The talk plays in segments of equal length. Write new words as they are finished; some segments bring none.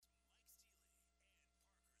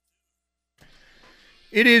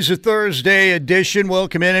It is a Thursday edition.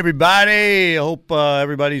 Welcome in, everybody. I hope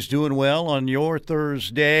everybody's doing well on your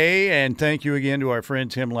Thursday. And thank you again to our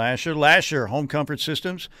friend Tim Lasher. Lasher Home Comfort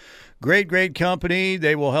Systems. Great company.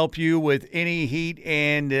 They will help you with any heat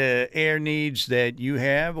and air needs that you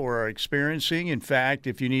have or are experiencing. In fact,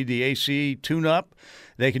 if you need the AC tune-up,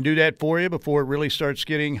 they can do that for you before it really starts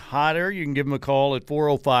getting hotter. You can give them a call at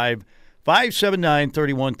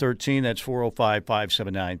 405-579-3113. That's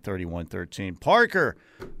 405-579-3113. Parker,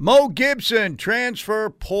 Mo Gibson, transfer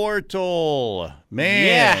portal. Man.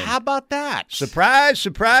 Yeah, how about that? Surprise.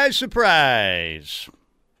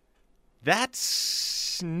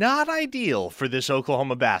 That's not ideal for this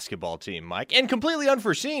Oklahoma basketball team, Mike. And completely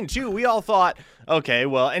unforeseen, too. We all thought, okay,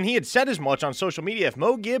 well, and he had said as much on social media, if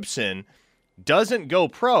Mo Gibson doesn't go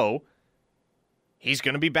pro, he's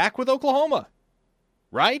going to be back with Oklahoma,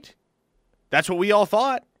 right? That's what we all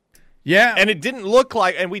thought. Yeah. And it didn't look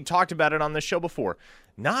like, and we talked about it on this show before,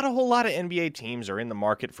 not a whole lot of NBA teams are in the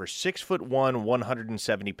market for 6'1",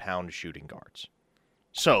 170-pound shooting guards.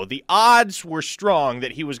 So the odds were strong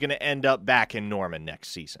that he was going to end up back in Norman next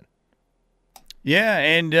season. Yeah,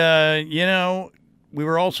 and, we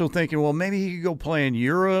were also thinking, well, maybe he could go play in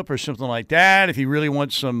Europe or something like that if he really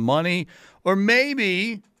wants some money. Or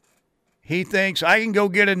maybe he thinks I can go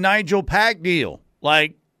get a Nigel Pack deal,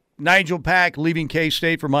 like Nigel Pack leaving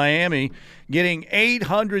K-State for Miami, getting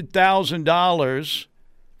 $800,000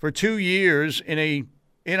 for 2 years in a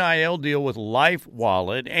NIL deal with Life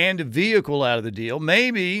Wallet and a vehicle out of the deal.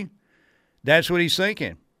 Maybe that's what he's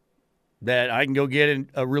thinking, that I can go get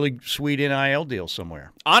a really sweet NIL deal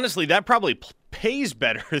somewhere. Honestly, that probably pays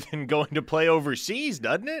better than going to play overseas,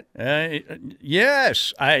 doesn't it?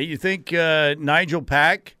 Yes. You think Nigel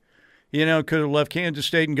Pack, could have left Kansas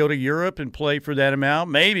State and go to Europe and play for that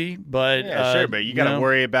amount? Maybe, but yeah, sure. But you got to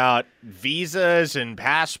worry about visas and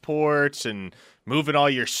passports and moving all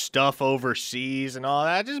your stuff overseas and all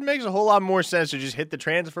that. It just makes a whole lot more sense to just hit the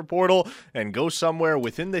transfer portal and go somewhere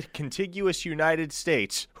within the contiguous United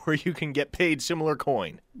States where you can get paid similar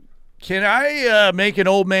coin. Can I make an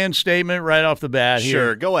old man statement right off the bat here?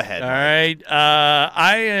 Sure, go ahead. All right.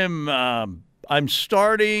 I'm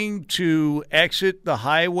starting to exit the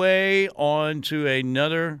highway onto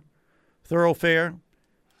another thoroughfare,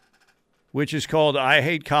 which is called I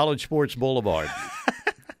Hate College Sports Boulevard.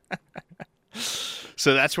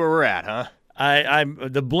 So that's where we're at, huh?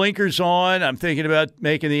 I'm the blinkers on. I'm thinking about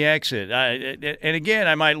making the exit. And again,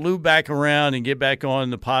 I might loop back around and get back on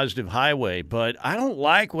the positive highway. But I don't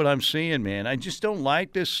like what I'm seeing, man. I just don't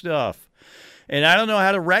like this stuff. And I don't know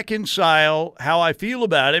how to reconcile how I feel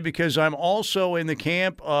about it because I'm also in the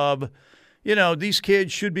camp of, these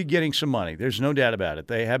kids should be getting some money. There's no doubt about it.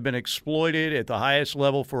 They have been exploited at the highest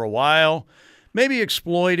level for a while. Maybe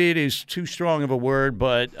exploited is too strong of a word,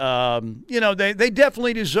 but, they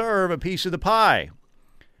definitely deserve a piece of the pie.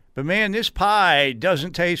 But, man, this pie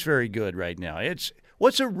doesn't taste very good right now.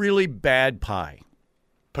 What's a really bad pie?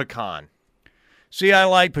 Pecan. See, I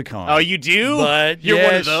like pecan. Oh, you do? But You're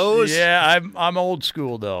one of those? Yeah, I'm old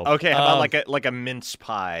school, though. Okay, how about like a mince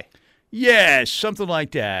pie? Yes, something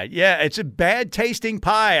like that. Yeah, it's a bad-tasting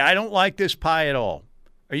pie. I don't like this pie at all.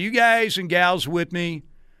 Are you guys and gals with me?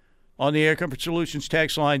 On the Air Comfort Solutions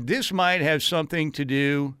text line, this might have something to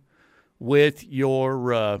do with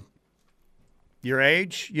your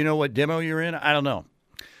age. You know what demo you're in? I don't know.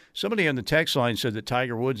 Somebody on the text line said that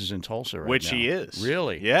Tiger Woods is in Tulsa right now. Which he is.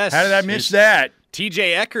 Really? Yes. How did I miss that?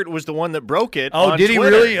 TJ Eckert was the one that broke it. Oh, on did he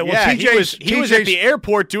Twitter. really? Well, yeah, he was at the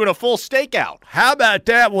airport doing a full stakeout. How about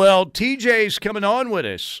that? Well, TJ's coming on with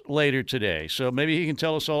us later today, so maybe he can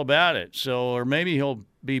tell us all about it. Or maybe he'll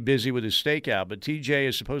be busy with his stakeout. But TJ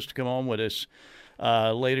is supposed to come on with us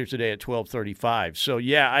later today at 12:35. So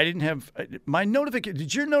yeah, I didn't have my notification.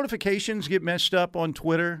 Did your notifications get messed up on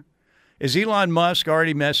Twitter? Is Elon Musk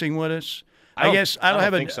already messing with us? I guess I don't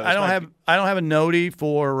have a noti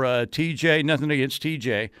for TJ. Nothing against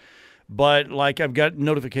TJ, but I've got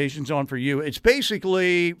notifications on for you. It's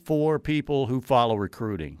basically for people who follow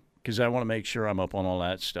recruiting because I want to make sure I'm up on all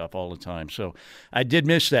that stuff all the time. So I did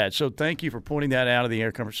miss that. So thank you for pointing that out of the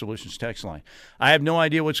Air Comfort Solutions text line. I have no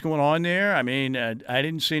idea what's going on there. I mean, I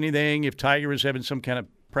didn't see anything. If Tiger was having some kind of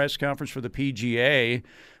press conference for the PGA,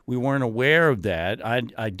 we weren't aware of that.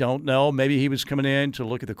 I don't know. Maybe he was coming in to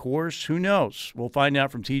look at the course. Who knows? We'll find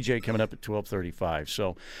out from TJ coming up at 12:35.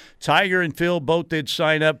 So Tiger and Phil both did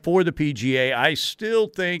sign up for the PGA. I still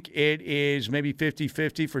think it is maybe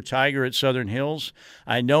 50-50 for Tiger at Southern Hills.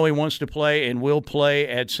 I know he wants to play and will play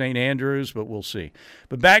at St. Andrews, but we'll see.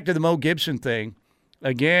 But back to the Mo Gibson thing.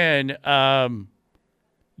 Again,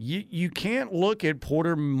 you can't look at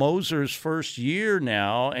Porter Moser's first year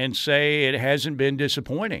now and say it hasn't been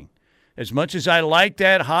disappointing. As much as I like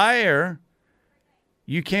that hire,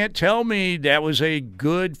 you can't tell me that was a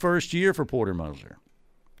good first year for Porter Moser.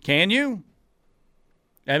 Can you?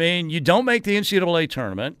 I mean, you don't make the NCAA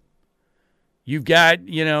tournament. You've got,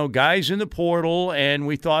 guys in the portal, and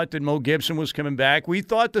we thought that Mo Gibson was coming back. We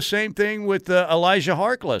thought the same thing with Elijah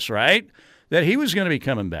Harkless, right? That he was going to be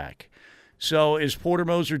coming back. So is Porter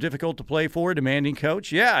Moser difficult to play for, a demanding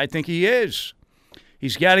coach? Yeah, I think he is.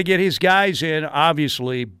 He's got to get his guys in,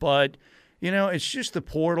 obviously, but, it's just the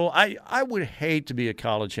portal. I would hate to be a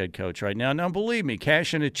college head coach right now. Now, believe me,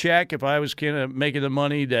 cashing a check, if I was kind of making the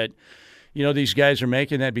money that, these guys are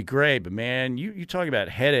making, that'd be great. But, man, you talk about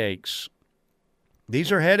headaches.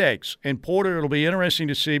 These are headaches. And Porter, it'll be interesting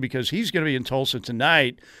to see because he's going to be in Tulsa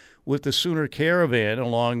tonight with the Sooner Caravan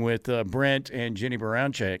along with Brent and Jenny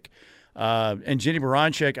Baranczyk. And Jenny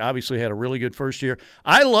Baranczyk obviously had a really good first year.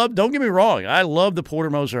 Don't get me wrong, I love the Porter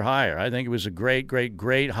Moser hire. I think it was a great, great,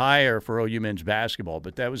 great hire for OU men's basketball,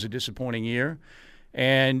 but that was a disappointing year.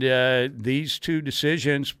 And these two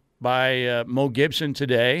decisions by Mo Gibson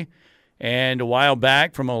today and a while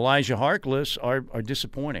back from Elijah Harkless are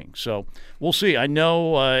disappointing. So we'll see. I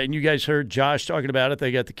know, and you guys heard Josh talking about it,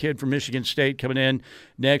 they got the kid from Michigan State coming in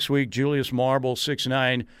next week, Julius Marble,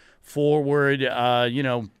 6'9", forward,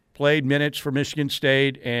 played minutes for Michigan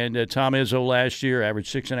State, and Tom Izzo last year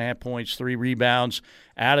averaged 6.5 points, 3 rebounds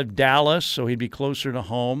out of Dallas, so he'd be closer to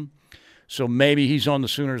home. So maybe he's on the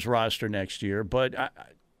Sooners roster next year. But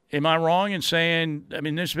am I wrong in saying,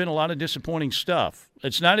 there's been a lot of disappointing stuff.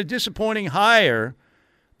 It's not a disappointing hire,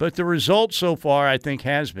 but the result so far I think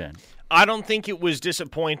has been. I don't think it was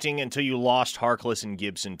disappointing until you lost Harkless and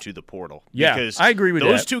Gibson to the portal. Yeah, because I agree with that.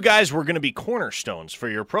 Those two guys were going to be cornerstones for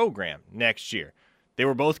your program next year. They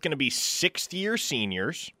were both going to be sixth-year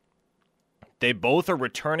seniors. They both are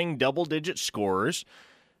returning double-digit scorers.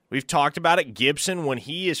 We've talked about it. Gibson, when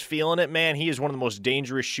he is feeling it, man, he is one of the most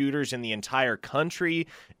dangerous shooters in the entire country,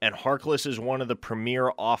 and Harkless is one of the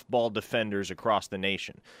premier off-ball defenders across the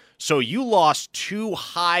nation. So you lost 2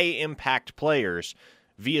 high-impact players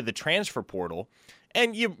via the transfer portal,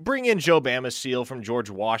 and you bring in Joe Bamisile from George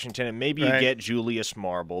Washington, and maybe you get Julius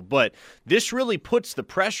Marble. But this really puts the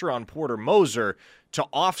pressure on Porter Moser to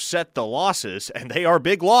offset the losses, and they are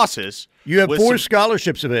big losses. You have 4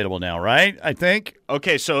 scholarships available now, right? I think.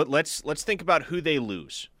 Okay, so let's think about who they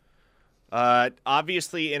lose.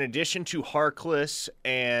 Obviously, in addition to Harkless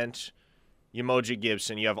and Umoja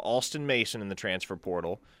Gibson, you have Alston Mason in the transfer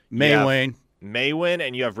portal. Maywin,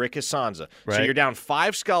 and you have Rick Asanza. Right. So you're down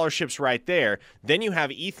 5 scholarships right there. Then you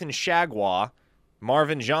have Ethan Shagwa,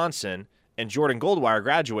 Marvin Johnson, and Jordan Goldwire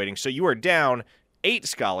graduating. So you are down 8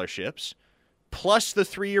 scholarships, plus the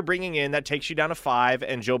 3 you're bringing in. That takes you down to 5,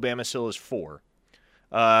 and Joe Bamisile is 4.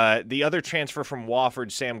 The other transfer from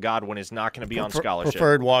Wofford, Sam Godwin, is not going to be on scholarship.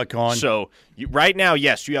 Preferred walk-on. So right now,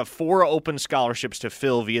 yes, you have 4 open scholarships to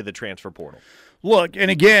fill via the transfer portal. Look, and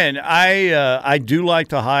again, I do like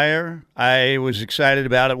the hire. I was excited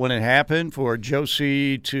about it when it happened for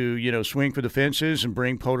Josie to swing for the fences and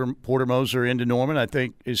bring Porter Moser into Norman. I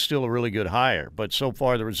think is still a really good hire, but so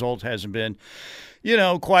far the result hasn't been,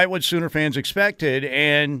 quite what Sooner fans expected.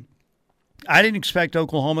 And I didn't expect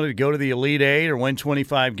Oklahoma to go to the Elite Eight or win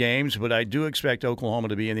 25 games, but I do expect Oklahoma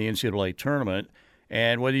to be in the NCAA tournament.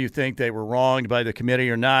 And whether you think they were wronged by the committee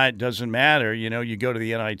or not doesn't matter. You go to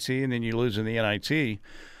the NIT and then you lose in the NIT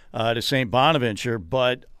to St. Bonaventure.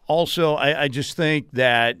 But also I just think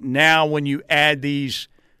that now when you add these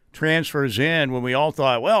transfers in, when we all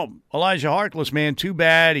thought, well, Elijah Harkless, man, too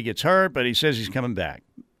bad. He gets hurt, but he says he's coming back.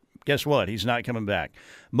 Guess what? He's not coming back.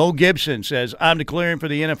 Mo Gibson says, I'm declaring for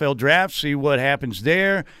the NFL draft, see what happens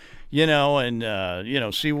there. See how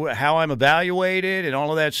I'm evaluated and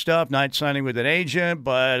all of that stuff, not signing with an agent.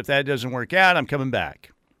 But if that doesn't work out, I'm coming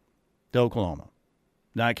back to Oklahoma.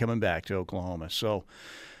 Not coming back to Oklahoma. So,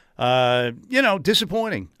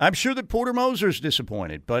 disappointing. I'm sure that Porter Moser's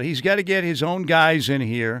disappointed, but he's got to get his own guys in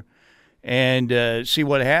here and see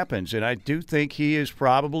what happens. And I do think he is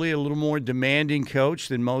probably a little more demanding coach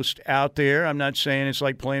than most out there. I'm not saying it's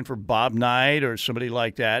like playing for Bob Knight or somebody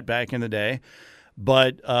like that back in the day.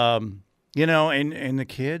 But, and the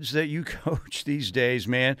kids that you coach these days,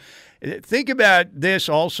 man, think about this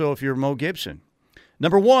also if you're Mo Gibson.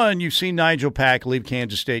 Number one, you've seen Nigel Pack leave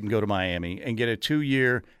Kansas State and go to Miami and get a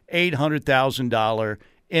 2-year, $800,000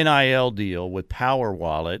 NIL deal with Power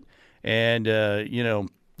Wallet and,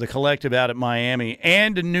 the collective out at Miami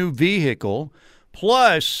and a new vehicle.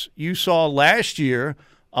 Plus, you saw last year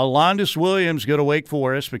Alondas Williams go to Wake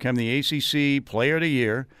Forest, become the ACC Player of the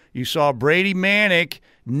Year. You saw Brady Manick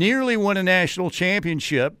nearly win a national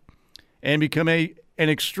championship and become an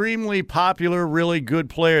extremely popular, really good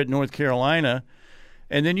player at North Carolina.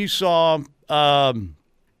 And then you saw Cam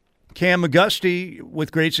McGusty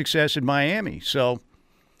with great success in Miami. So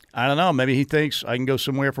I don't know. Maybe he thinks I can go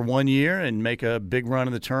somewhere for 1 year and make a big run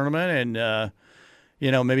in the tournament and,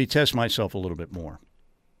 maybe test myself a little bit more.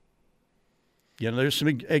 There's some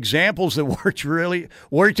examples that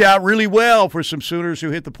worked out really well for some Sooners who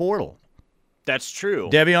hit the portal. That's true.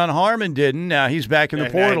 De'Vion Harmon didn't. Now he's back in the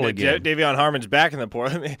portal again. De'Vion Harmon's back in the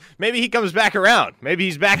portal. Maybe he comes back around. Maybe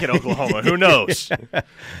he's back at Oklahoma. Who knows?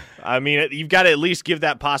 I mean, you've got to at least give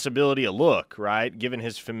that possibility a look, right? Given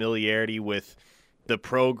his familiarity with the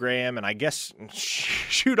program, and I guess,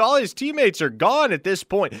 shoot, all his teammates are gone at this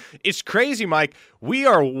point. It's crazy, Mike. We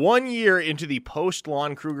are 1 year into the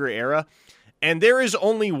post-Lon Kruger era, and there is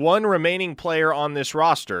only one remaining player on this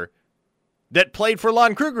roster that played for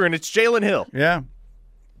Lon Kruger, and it's Jalen Hill. Yeah,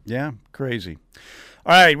 crazy.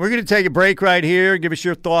 All right, we're going to take a break right here. Give us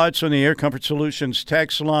your thoughts on the Air Comfort Solutions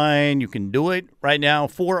text line. You can do it right now,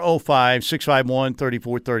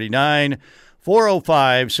 405-651-3439,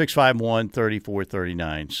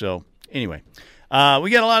 405-651-3439. So anyway, we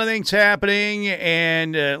got a lot of things happening,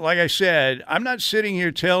 and like I said, I'm not sitting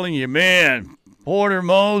here telling you, man, Porter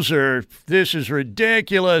Moser, this is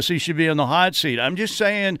ridiculous. He should be on the hot seat. I'm just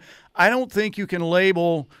saying I don't think you can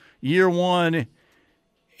label year one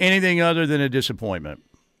anything other than a disappointment.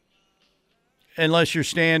 Unless your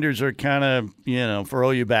standards are kind of, for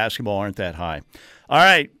OU basketball aren't that high. All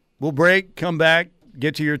right, we'll break, come back,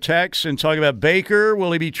 get to your texts, and talk about Baker.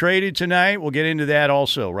 Will he be traded tonight? We'll get into that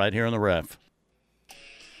also right here on the Ref.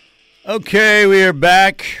 Okay, we are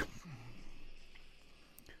back.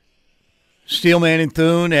 Steelman and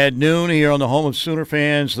Thune at noon here on the home of Sooner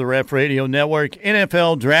fans, the Ref Radio Network.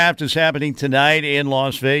 NFL Draft is happening tonight in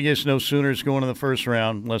Las Vegas. No Sooners going in the first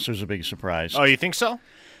round unless there's a big surprise. Oh, you think so?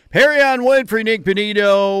 Perrion Winfrey, Nick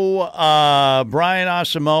Benito, Brian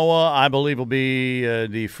Asamoah, I believe will be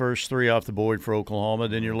the first three off the board for Oklahoma.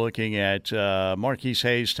 Then you're looking at Marquise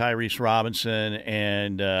Hayes, Tyrese Robinson,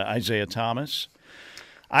 and Isaiah Thomas.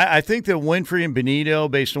 I think that Winfrey and Benito,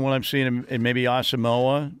 based on what I'm seeing, and maybe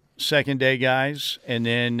Asamoah, second-day guys, and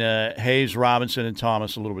then Hayes, Robinson, and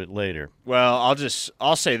Thomas a little bit later. Well,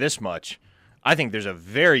 I'll say this much. I think there's a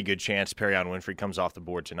very good chance Perrion Winfrey comes off the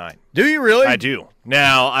board tonight. Do you really? I do.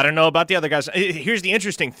 Now, I don't know about the other guys. Here's the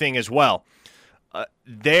interesting thing as well.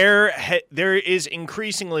 There is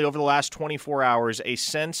increasingly over the last 24 hours a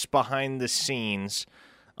sense behind the scenes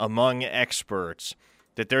among experts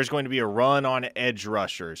that there's going to be a run on edge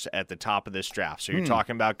rushers at the top of this draft. So you're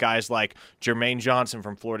talking about guys like Jermaine Johnson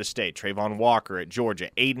from Florida State, Trayvon Walker at Georgia,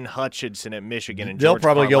 Aiden Hutchinson at Michigan, and they'll George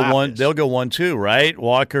probably Karlaftis. go one. They'll go 1-2, right?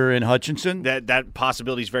 Walker and Hutchinson. That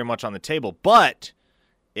possibility is very much on the table. But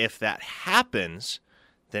if that happens,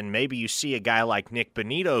 then maybe you see a guy like Nick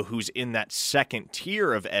Benito, who's in that second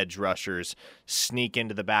tier of edge rushers, sneak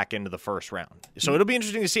into the back end of the first round. So it'll be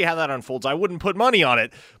interesting to see how that unfolds. I wouldn't put money on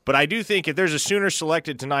it, but I do think if there's a Sooner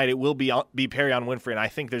selected tonight, it will be Perrion Winfrey, and I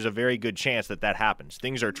think there's a very good chance that happens.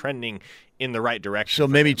 Things are trending in the right direction. So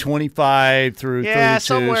maybe 25 through 32. Yeah,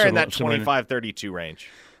 somewhere in that 25-32 range.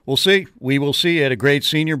 We'll see. We will see at a great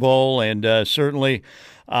Senior Bowl, and certainly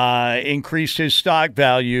increased his stock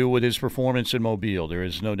value with his performance in Mobile. There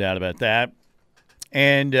is no doubt about that.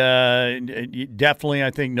 And definitely,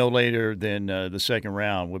 I think no later than the second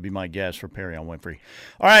round would be my guess for Perrion Winfrey.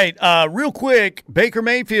 All right, real quick, Baker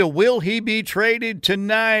Mayfield, will he be traded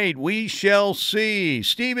tonight? We shall see.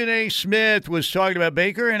 Stephen A. Smith was talking about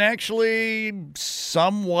Baker and actually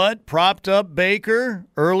somewhat propped up Baker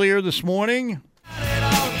earlier this morning.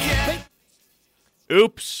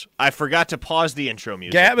 Oops, I forgot to pause the intro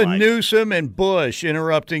music. Gavin Newsom and Bush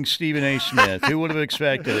interrupting Stephen A. Smith. Who would have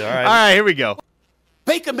expected it? All right, here we go.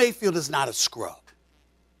 Baker Mayfield is not a scrub.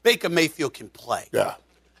 Baker Mayfield can play. Yeah.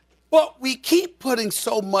 But we keep putting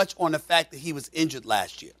so much on the fact that he was injured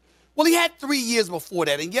last year. Well, he had 3 years before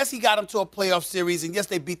that, and yes, he got him to a playoff series, and yes,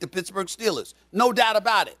 they beat the Pittsburgh Steelers. No doubt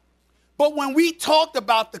about it. But when we talked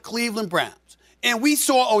about the Cleveland Browns, and we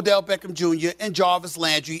saw Odell Beckham Jr. and Jarvis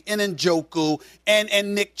Landry and Njoku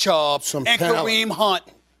and Nick Chubb and talent. Kareem Hunt,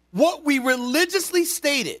 what we religiously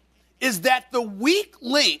stated is that the weak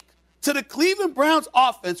link to the Cleveland Browns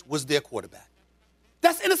offense was their quarterback.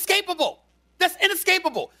 That's inescapable. That's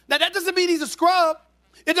inescapable. Now, that doesn't mean he's a scrub.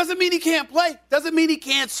 It doesn't mean he can't play. Doesn't mean he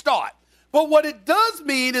can't start. But what it does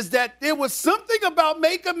mean is that there was something about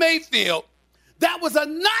Baker Mayfield that was a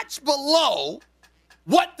notch below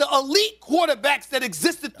what the elite quarterbacks that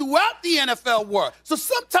existed throughout the NFL were. So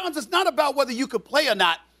sometimes it's not about whether you can play or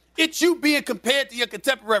not. It's you being compared to your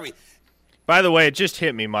contemporary. By the way, it just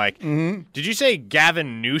hit me, Mike. Mm-hmm. Did you say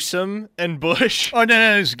Gavin Newsom and Bush? Oh,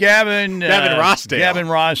 no, it's Gavin. Gavin Rossdale. Gavin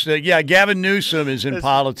Rossdale. Yeah, Gavin Newsom is in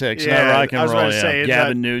politics, not rock and I was roll. about to say,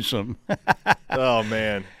 Gavin Newsom. Oh,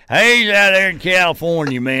 man. Hey, he's out there in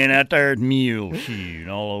California, man, out there at Muleshoe,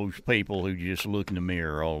 and all those people who just look in the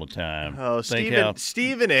mirror all the time. Oh,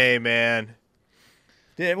 Stephen A., man.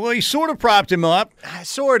 Yeah, well, he sort of propped him up.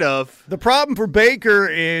 Sort of. The problem for Baker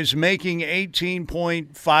is making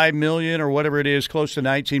 $18.5 million or whatever it is, close to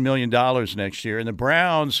 $19 million next year. And the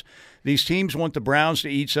Browns, these teams want the Browns to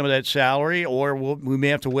eat some of that salary, or we may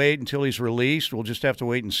have to wait until he's released. We'll just have to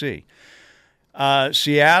wait and see.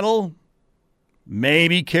 Seattle,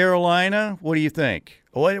 maybe Carolina. What do you think?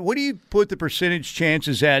 What do you put the percentage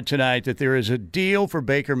chances at tonight that there is a deal for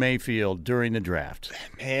Baker Mayfield during the draft?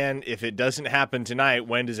 Man, if it doesn't happen tonight,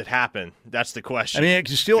 when does it happen? That's the question. I mean, it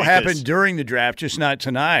can still happen during the draft, just not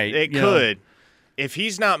tonight. It could. If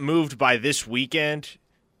he's not moved by this weekend,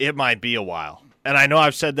 it might be a while. And I know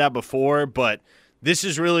I've said that before, but this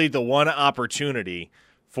is really the one opportunity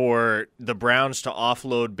for the Browns to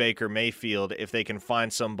offload Baker Mayfield if they can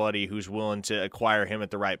find somebody who's willing to acquire him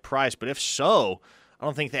at the right price. But if so, I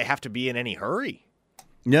don't think they have to be in any hurry.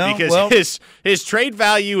 No, because his trade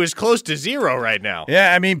value is close to zero right now.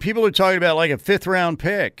 Yeah, I mean, people are talking about like a 5th-round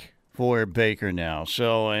pick for Baker now.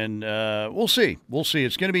 So, and we'll see. We'll see.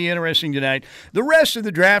 It's going to be interesting tonight. The rest of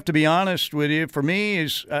the draft, to be honest with you, for me,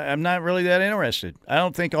 is I'm not really that interested. I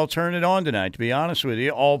don't think I'll turn it on tonight, to be honest with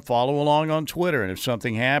you. I'll follow along on Twitter, and if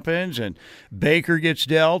something happens and Baker gets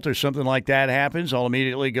dealt or something like that happens, I'll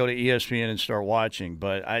immediately go to ESPN and start watching.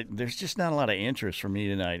 But there's just not a lot of interest for me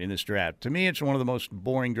tonight in this draft. To me, it's one of the most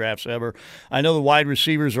boring drafts ever. I know the wide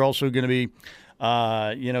receivers are also going to be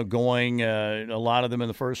going a lot of them in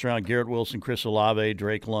the first round. Garrett Wilson, Chris Olave,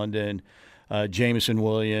 Drake London, Jameson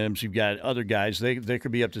Williams. You've got other guys. They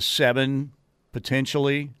could be up to 7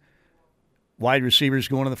 potentially wide receivers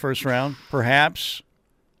going in the first round, perhaps.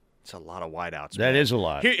 It's a lot of wideouts. That is a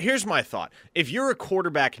lot. Here's my thought. If you're a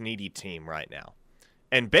quarterback-needy team right now,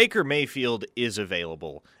 and Baker Mayfield is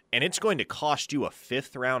available, and it's going to cost you a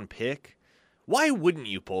 5th-round pick, why wouldn't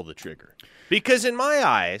you pull the trigger? Because in my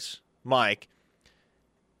eyes, Mike,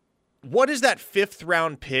 what is that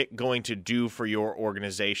 5th-round pick going to do for your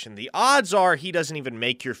organization? The odds are he doesn't even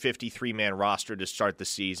make your 53-man roster to start the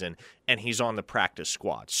season, and he's on the practice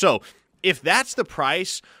squad. So if that's the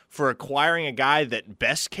price for acquiring a guy that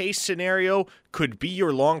best-case scenario could be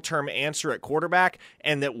your long-term answer at quarterback,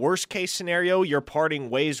 and that worst-case scenario you're parting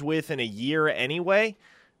ways with in a year anyway,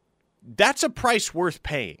 that's a price worth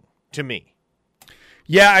paying to me.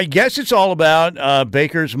 Yeah, I guess it's all about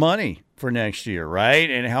Baker's money for next year,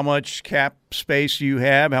 right? And how much cap space do you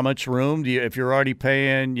have? How much room do you, if you're already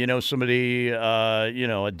paying, somebody,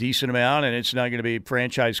 a decent amount, and it's not going to be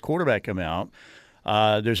franchise quarterback amount,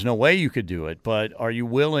 there's no way you could do it. But are you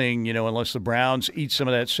willing, unless the Browns eat some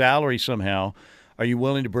of that salary somehow, are you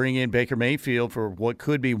willing to bring in Baker Mayfield for what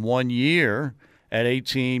could be 1 year at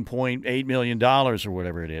 $18.8 million or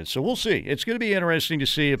whatever it is? So we'll see. It's going to be interesting to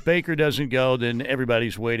see. If Baker doesn't go, then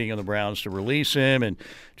everybody's waiting on the Browns to release him and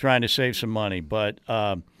trying to save some money. But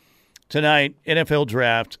tonight, NFL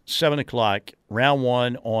Draft, 7 o'clock, round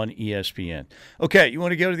 1 on ESPN. Okay, you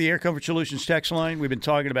want to go to the Air Comfort Solutions text line? We've been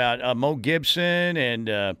talking about Mo Gibson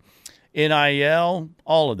and NIL,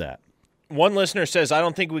 all of that. One listener says, I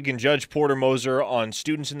don't think we can judge Porter Moser on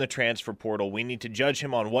students in the transfer portal. We need to judge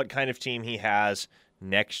him on what kind of team he has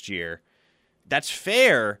next year. That's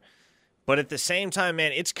fair, but at the same time,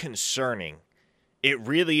 man, it's concerning. It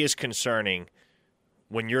really is concerning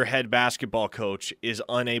when your head basketball coach is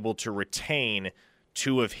unable to retain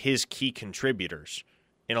 2 of his key contributors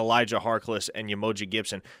in Elijah Harkless and Yamoji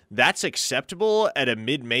Gibson. That's acceptable at a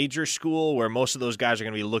mid-major school where most of those guys are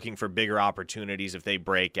going to be looking for bigger opportunities if they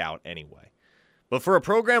break out anyway. But for a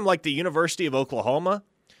program like the University of Oklahoma,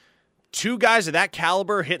 2 guys of that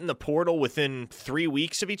caliber hitting the portal within 3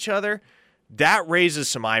 weeks of each other, that raises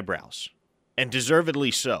some eyebrows, and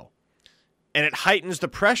deservedly so. And it heightens the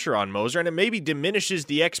pressure on Moser, and it maybe diminishes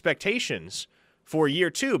the expectations for year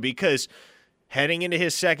 2, because heading into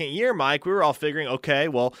his second year, Mike, we were all figuring, okay,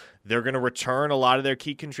 well, they're going to return a lot of their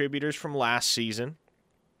key contributors from last season.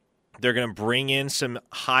 They're going to bring in some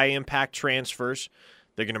high-impact transfers.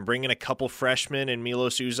 They're going to bring in a couple freshmen in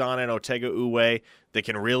Milos Uzan and Otega Uwe that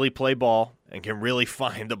can really play ball and can really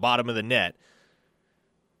find the bottom of the net.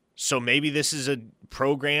 So maybe this is a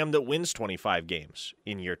program that wins 25 games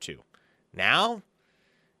in year 2. Now,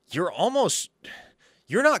 you're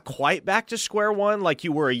not quite back to square one like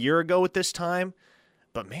you were a year ago at this time,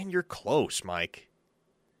 but man, you're close, Mike.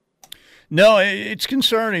 No, it's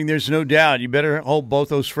concerning. There's no doubt. You better hope both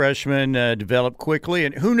those freshmen develop quickly.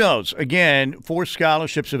 And who knows? Again, 4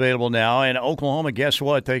 scholarships available now. And Oklahoma, guess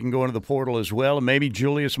what? They can go into the portal as well. And maybe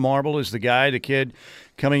Julius Marble is the kid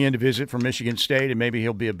coming in to visit from Michigan State, and maybe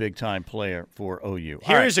he'll be a big-time player for OU.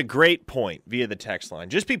 Here is a great point via the text line.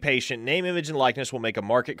 Just be patient. Name, image, and likeness will make a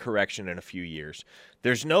market correction in a few years.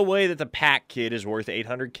 There's no way that the Pack kid is worth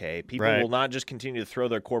 $800K. People will not just continue to throw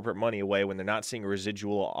their corporate money away when they're not seeing a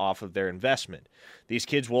residual off of their investment. These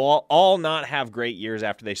kids will all not have great years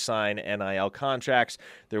after they sign NIL contracts.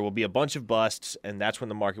 There will be a bunch of busts, and that's when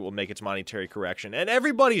the market will make its monetary correction. And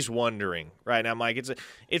everybody's wondering right now, Mike,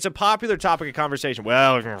 it's a popular topic of conversation.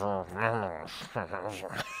 Well,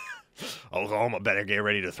 Oklahoma better get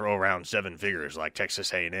ready to throw around 7 figures like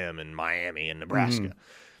Texas A&M and Miami and Nebraska. Mm-hmm.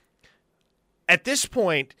 At this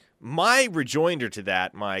point, my rejoinder to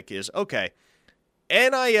that, Mike, is, okay,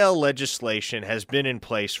 NIL legislation has been in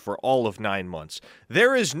place for all of 9 months.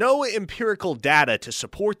 There is no empirical data to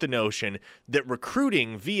support the notion that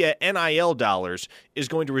recruiting via NIL dollars is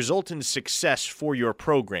going to result in success for your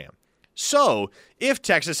program. So, if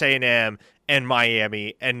Texas A&M and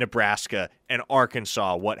Miami and Nebraska and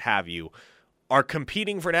Arkansas, what have you, are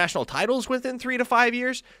competing for national titles within 3 to 5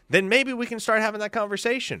 years, then maybe we can start having that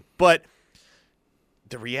conversation. But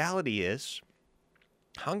the reality is,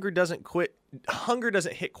 hunger doesn't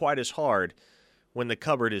hit quite as hard when the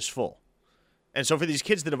cupboard is full. And so for these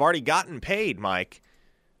kids that have already gotten paid, Mike,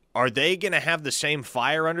 are they going to have the same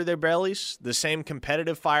fire under their bellies, the same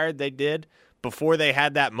competitive fire they did before they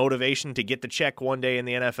had that motivation to get the check one day in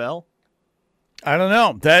the NFL? I don't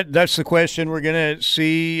know. That's the question we're going to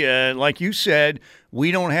see. Like you said,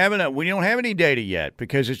 we don't have any data yet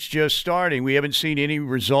because it's just starting. We haven't seen any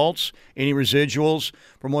results, any residuals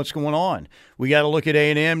from what's going on. We got to look at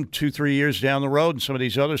A&M 2-3 years down the road and some of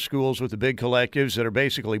these other schools with the big collectives that are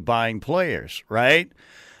basically buying players, right?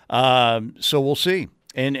 So we'll see.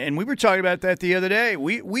 And we were talking about that the other day.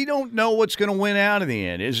 We don't know what's going to win out in the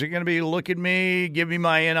end. Is it going to be look at me, give me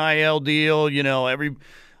my NIL deal,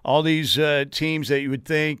 all these teams that you would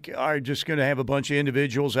think are just going to have a bunch of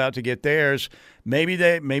individuals out to get theirs, maybe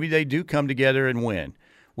they do come together and win.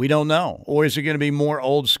 We don't know. Or is it going to be more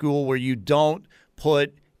old school where you don't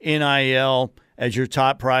put NIL as your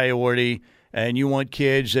top priority and you want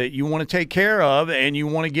kids that you want to take care of and you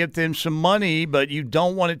want to give them some money, but you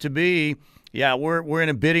don't want it to be, we're in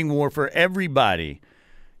a bidding war for everybody,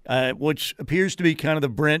 which appears to be kind of the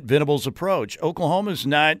Brent Venables approach. Oklahoma's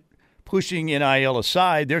not pushing NIL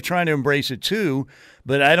aside. They're trying to embrace it too,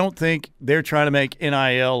 but I don't think they're trying to make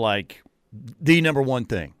NIL like the number one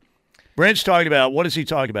thing. Brent's talking about, what is he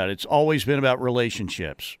talking about? It's always been about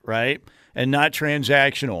relationships, right? And not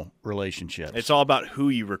transactional relationships. It's all about who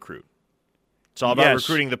you recruit. It's all about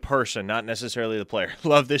recruiting the person, not necessarily the player.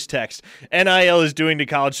 Love this text. NIL is doing to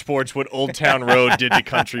college sports what Old Town Road did to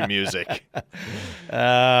country music.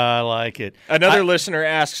 I like it. Another listener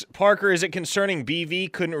asks, Parker, is it concerning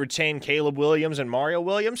BV couldn't retain Caleb Williams and Mario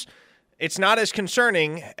Williams? It's not as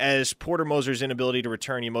concerning as Porter Moser's inability to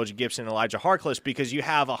return Umoja Gibson and Elijah Harkless because you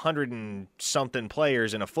have 100-and-something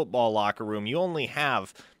players in a football locker room. You only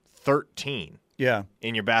have 13. Yeah,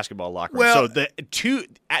 in your basketball locker room. So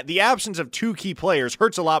the absence of 2 key players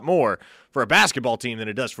hurts a lot more for a basketball team than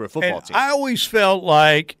it does for a football team. I always felt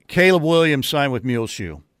like Caleb Williams signed with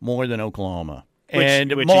Muleshoe more than Oklahoma.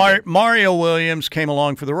 Mario Williams came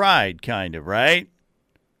along for the ride, kind of, right?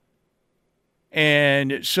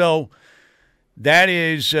 And so that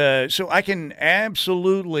is so I can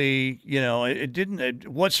absolutely,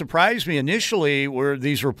 what surprised me initially were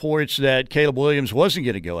these reports that Caleb Williams wasn't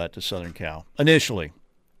going to go out to Southern Cal initially.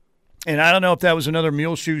 And I don't know if that was another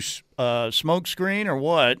Muleshoe smokescreen or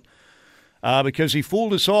what, because he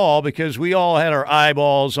fooled us all because we all had our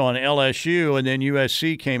eyeballs on LSU and then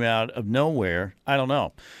USC came out of nowhere. I don't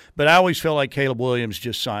know. But I always felt like Caleb Williams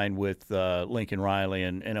just signed with Lincoln Riley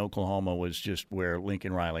and Oklahoma was just where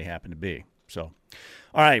Lincoln Riley happened to be. So,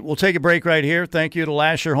 all right, we'll take a break right here. Thank you to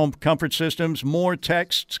Lasher Home Comfort Systems. More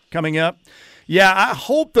texts coming up. Yeah, I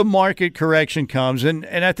hope the market correction comes, and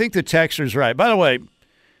I think the texter's right. By the way,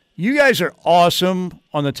 you guys are awesome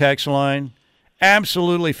on the text line.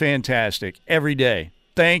 Absolutely fantastic every day.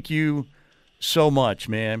 Thank you so much,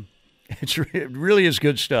 man. It really is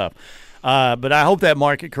good stuff. But I hope that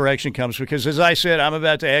market correction comes because, as I said, I'm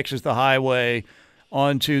about to exit the highway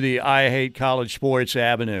onto the I Hate College Sports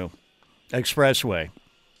Avenue. Expressway.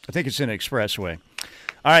 I think it's an expressway.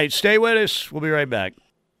 All right, stay with us. We'll be right back.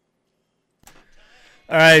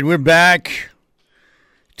 All right, we're back.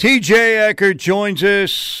 TJ Eckert joins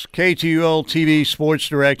us, KTUL TV sports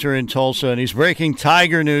director in Tulsa, and he's breaking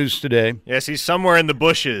Tiger news today. Yes, he's somewhere in the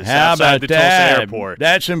bushes How outside about the that? Tulsa airport.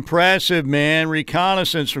 That's impressive, man.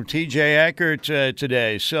 Reconnaissance from TJ Eckert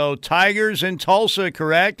today. So Tigers in Tulsa,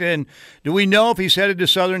 correct? And do we know if he's headed to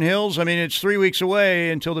Southern Hills? I mean, it's 3 weeks away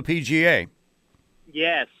until the PGA.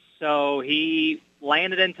 Yes. So he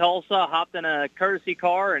landed in Tulsa, hopped in a courtesy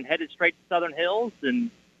car, and headed straight to Southern Hills, and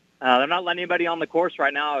they're not letting anybody on the course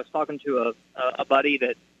right now. I was talking to a buddy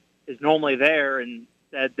that is normally there and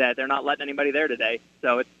said that they're not letting anybody there today.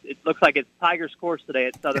 So it looks like it's Tiger's course today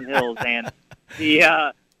at Southern Hills. And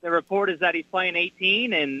the report is that he's playing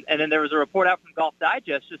 18, and then there was a report out from Golf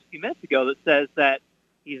Digest just a few minutes ago that says that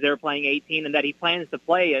he's there playing 18 and that he plans to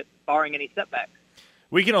play it barring any setbacks.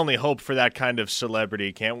 We can only hope for that kind of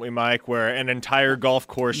celebrity, can't we, Mike, where an entire golf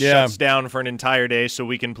course shuts down for an entire day so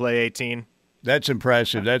we can play 18? That's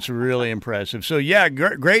impressive. That's really impressive. So, yeah,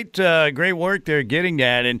 great work there getting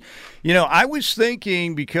that. And, you know, I was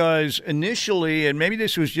thinking because initially, and maybe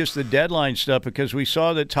this was just the deadline stuff, because we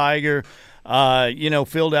saw that Tiger,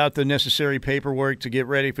 filled out the necessary paperwork to get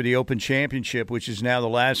ready for the Open Championship, which is now the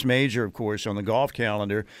last major, of course, on the golf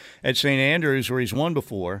calendar at St. Andrews, where he's won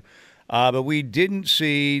before. But we didn't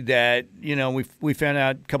see that, you know, we found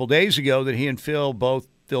out a couple days ago that he and Phil both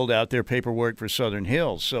filled out their paperwork for Southern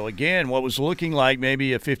Hills. So, again, what was looking like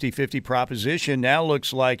maybe a 50-50 proposition now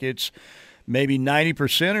looks like it's maybe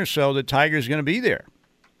 90% or so that Tiger's going to be there.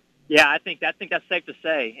 Yeah, I think that's safe to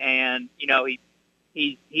say. And, you know,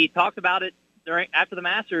 he talked about it after the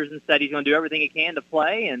Masters and said he's going to do everything he can to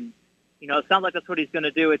play. And, you know, it sounds like that's what he's going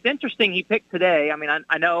to do. It's interesting he picked today. I mean,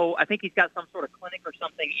 I think he's got some sort of clinic or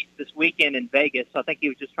something this weekend in Vegas. So I think he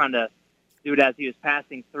was just trying to do it as he was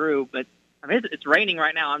passing through. But, I mean, it's raining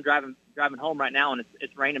right now. I'm driving home right now, and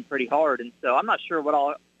it's raining pretty hard. And so I'm not sure what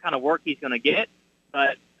all kind of work he's going to get.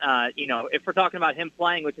 But, you know, if we're talking about him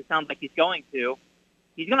playing, which it sounds like he's going to,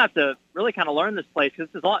 he's going to have to really kind of learn this place, because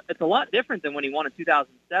it's a lot different than when he won in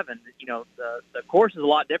 2007. You know, the course is a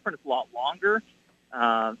lot different. It's a lot longer.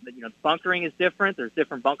 You know, bunkering is different. There's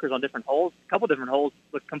different bunkers on different holes. A couple different holes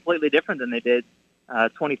look completely different than they did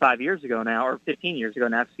 25 years ago now, or 15 years ago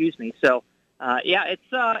now, excuse me. So, yeah,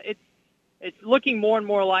 it's looking more and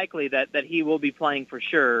more likely that he will be playing for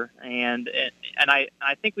sure. And I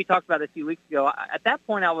think we talked about it a few weeks ago. At that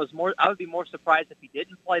point, I would be more surprised if he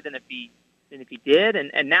didn't play than if he did.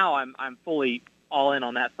 And now I'm fully all in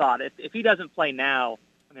on that thought. If he doesn't play now,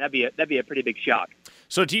 I mean, that'd be a pretty big shock.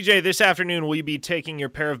 So, TJ, this afternoon, will you be taking your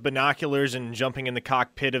pair of binoculars and jumping in the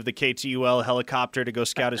cockpit of the KTUL helicopter to go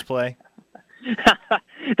scout his play?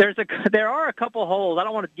 There are a couple holes. I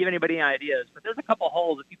don't want to give anybody any ideas, but there's a couple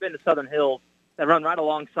holes, if you've been to Southern Hills, that run right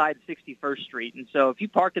alongside 61st Street. And so if you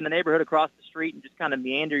park in the neighborhood across the street and just kind of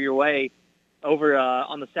meander your way over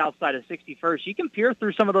on the south side of 61st, you can peer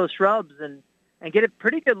through some of those shrubs and get a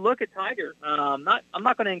pretty good look at Tiger. I'm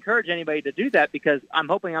not going to encourage anybody to do that, because I'm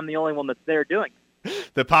hoping I'm the only one that's there doing it.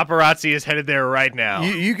 The paparazzi is headed there right now.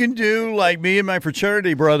 You can do like me and my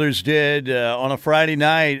fraternity brothers did on a Friday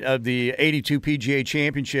night of the 82 PGA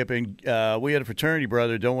Championship. And we had a fraternity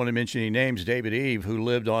brother, don't want to mention any names, David Eve, who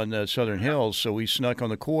lived on Southern Hills. So we snuck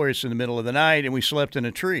on the course in the middle of the night, and we slept in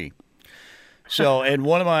a tree. So, and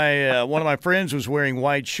one of my friends was wearing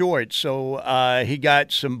white shorts, so he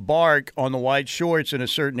got some bark on the white shorts in a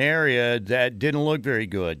certain area that didn't look very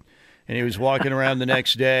good. And he was walking around the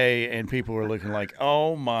next day, and people were looking like,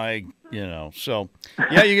 "Oh my," you know. So,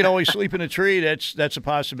 yeah, you can always sleep in a tree. That's a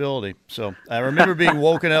possibility. So, I remember being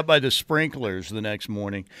woken up by the sprinklers the next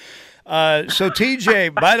morning. So,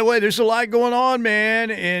 TJ, by the way, there's a lot going on,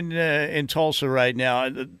 man, in Tulsa right now.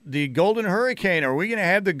 The Golden Hurricane. Are we going to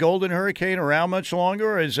have the Golden Hurricane around much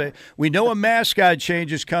longer? Or we know a mascot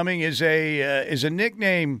change is coming. Is a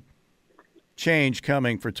nickname change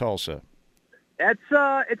coming for Tulsa?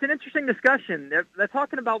 It's an interesting discussion. They're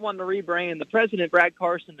talking about wanting to rebrand. The president, Brad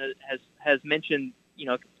Carson, has mentioned, you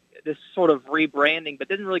know, this sort of rebranding, but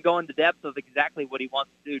didn't really go into depth of exactly what he wants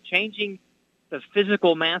to do. Changing the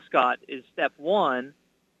physical mascot is step one,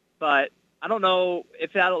 but I don't know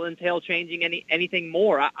if that'll entail changing anything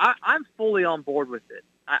more. I'm fully on board with it.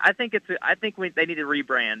 I think they need to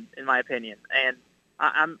rebrand, in my opinion. And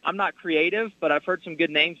I'm not creative, but I've heard some good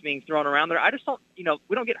names being thrown around there. I just don't, you know,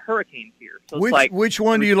 we don't get hurricanes here. So which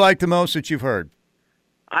one do you like the most that you've heard?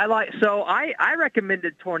 I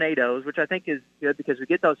recommended tornadoes, which I think is good because we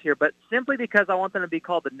get those here, but simply because I want them to be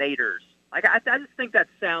called the Naders. Like I just think that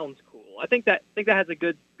sounds cool. I think that has a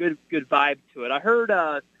good vibe to it. I heard,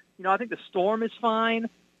 you know, I think the Storm is fine.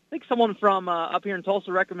 I think someone from up here in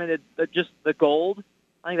Tulsa recommended just the Gold.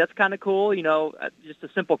 I think that's kind of cool. You know, just a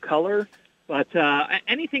simple color. But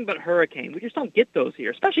anything but hurricane, we just don't get those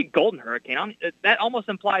here, especially golden hurricane. That almost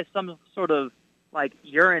implies some sort of like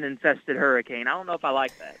urine-infested hurricane. I don't know if I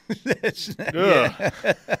like that.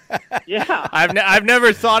 Yeah. I've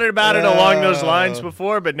never thought about it along those lines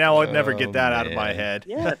before, but now I'll never get that out of my head.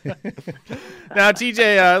 Yeah. Now,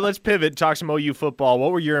 TJ, let's pivot, talk some OU football.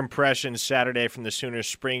 What were your impressions Saturday from the Sooners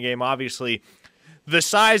spring game? Obviously, the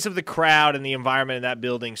size of the crowd and the environment in that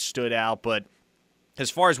building stood out, but as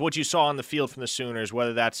far as what you saw on the field from the Sooners,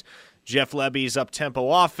 whether that's Jeff Lebby's up-tempo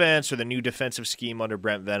offense or the new defensive scheme under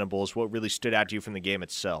Brent Venables, what really stood out to you from the game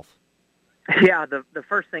itself? Yeah, the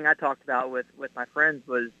first thing I talked about with my friends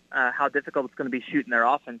was how difficult it's going to be shooting their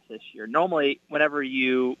offense this year. Normally, whenever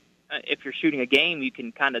if you're shooting a game, you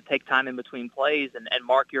can kind of take time in between plays and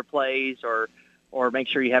mark your plays or make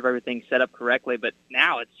sure you have everything set up correctly. But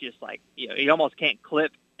now it's just like, you almost can't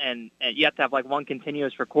clip, and you have to have like one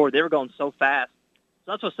continuous record. They were going so fast.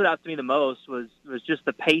 So that's what stood out to me the most was just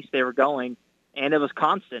the pace they were going, and it was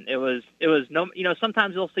constant. It was no,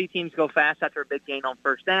 sometimes you'll see teams go fast after a big gain on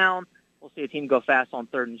first down. We'll see a team go fast on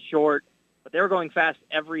third and short, but they were going fast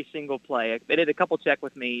every single play. They did a couple check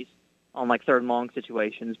with me's on like third and long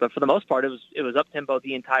situations, but for the most part, it was up tempo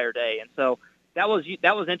the entire day, and so that was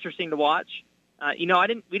interesting to watch. I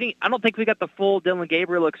don't think we got the full Dylan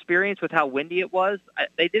Gabriel experience with how windy it was.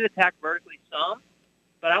 They did attack vertically some,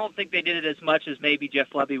 but I don't think they did it as much as maybe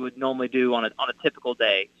Jeff Lebby would normally do on a typical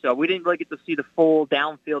day. So we didn't really get to see the full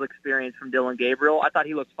downfield experience from Dylan Gabriel. I thought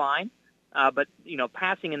he looked fine, but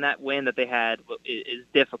passing in that wind that they had is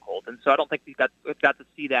difficult, and so I don't think we got to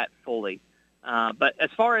see that fully. But as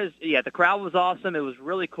far as the crowd was awesome. It was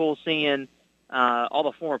really cool seeing all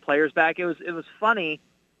the former players back. It was funny.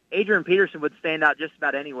 Adrian Peterson would stand out just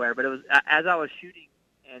about anywhere, but it was as I was shooting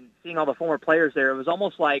and seeing all the former players there, it was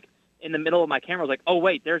almost like in the middle of my camera, I was like, oh,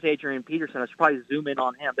 wait, there's Adrian Peterson. I should probably zoom in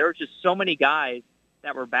on him. There were just so many guys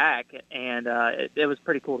that were back, and it was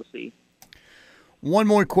pretty cool to see. One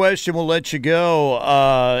more question, we'll let you go.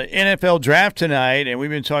 NFL draft tonight, and we've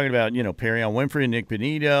been talking about, Perion Winfrey and Nick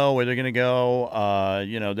Benito, where they're going to go.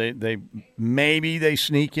 They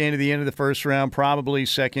sneak into the end of the first round, probably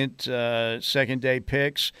second day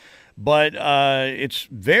picks. But it's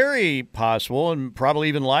very possible and probably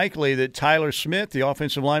even likely that Tyler Smith, the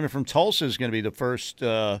offensive lineman from Tulsa, is going to be the first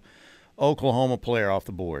Oklahoma player off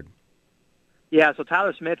the board. Yeah, so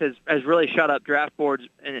Tyler Smith has really shut up draft boards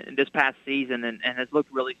in this past season and has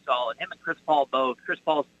looked really solid. Him and Chris Paul both. Chris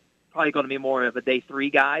Paul's probably going to be more of a day 3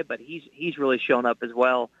 guy, but he's really shown up as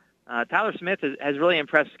well. Tyler Smith has really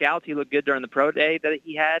impressed scouts. He looked good during the pro day that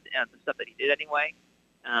he had and the stuff that he did anyway.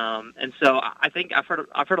 And so I think I've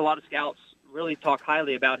heard a lot of scouts really talk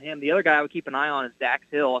highly about him. The other guy I would keep an eye on is Dax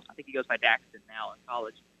Hill. I think he goes by Daxton now in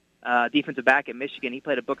college. Defensive back at Michigan. He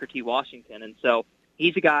played at Booker T. Washington, and so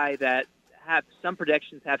he's a guy that have some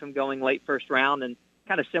predictions have him going late first round, and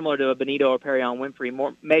kind of similar to a Benito or Perion Winfrey,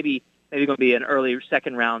 more maybe going to be an early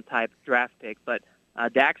second round type draft pick. But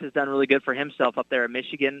Dax has done really good for himself up there at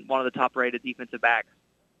Michigan, one of the top rated defensive backs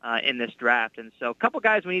in this draft. And so a couple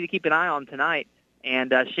guys we need to keep an eye on tonight.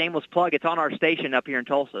 And shameless plug, it's on our station up here in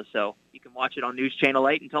Tulsa, so you can watch it on News Channel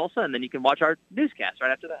 8 in Tulsa, and then you can watch our newscast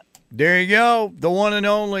right after that. There you go, the one and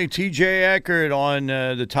only TJ Eckert on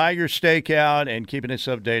the Tiger Stakeout and keeping us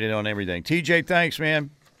updated on everything. TJ, thanks,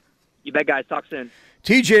 man. You bet, guys. Talk soon.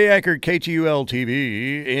 TJ Eckert,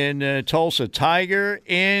 KTUL-TV in Tulsa. Tiger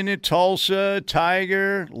in Tulsa.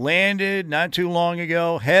 Tiger landed not too long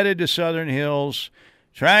ago, headed to Southern Hills,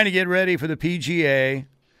 trying to get ready for the PGA.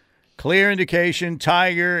 Clear indication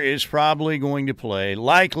Tiger is probably going to play,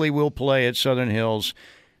 likely will play at Southern Hills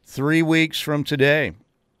 3 weeks from today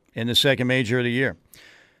in the second major of the year.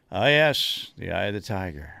 Yes, the eye of the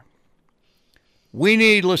Tiger. We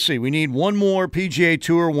need one more PGA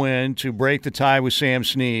Tour win to break the tie with Sam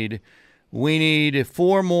Snead. We need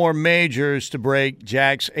 4 more majors to break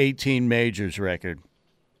Jack's 18 majors record.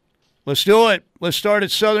 Let's do it. Let's start at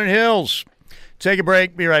Southern Hills. Take a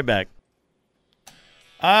break. Be right back.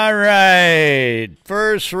 All right,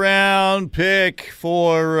 first round pick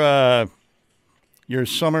for your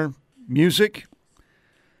summer music.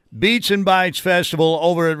 Beats and Bites Festival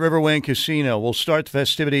over at Riverwind Casino. We'll start the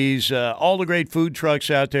festivities. All the great food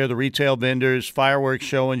trucks out there, the retail vendors, fireworks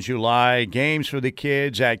show in July, games for the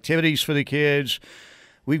kids, activities for the kids.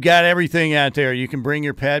 We've got everything out there. You can bring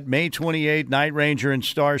your pet. May 28th, Night Ranger and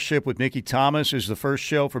Starship with Mickey Thomas is the first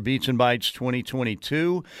show for Beats and Bites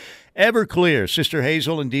 2022. Everclear, Sister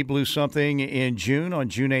Hazel and Deep Blue Something in June on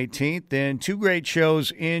June 18th. Then 2 great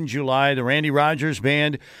shows in July. The Randy Rogers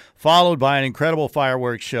Band, followed by an incredible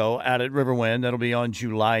fireworks show out at Riverwind. That'll be on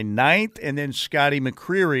July 9th. And then Scotty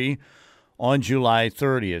McCreery on July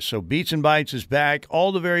 30th. So Beats and Bites is back.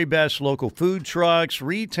 All the very best local food trucks,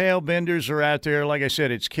 retail vendors are out there. Like I said,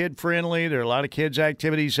 it's kid-friendly. There are a lot of kids'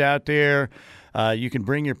 activities out there. You can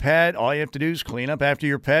bring your pet. All you have to do is clean up after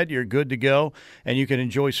your pet. You're good to go. And you can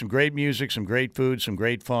enjoy some great music, some great food, some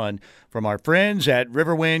great fun from our friends at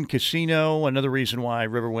Riverwind Casino. Another reason why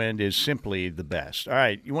Riverwind is simply the best. All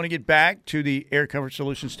right, you want to get back to the Air Comfort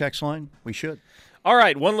Solutions text line? We should. All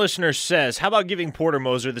right, one listener says, how about giving Porter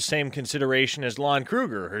Moser the same consideration as Lon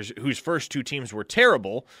Kruger, whose first 2 teams were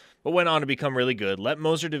terrible, but went on to become really good? Let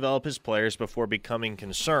Moser develop his players before becoming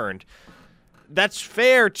concerned. That's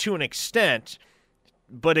fair to an extent,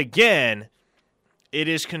 but again, it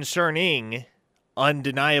is concerning,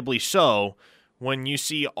 undeniably so, when you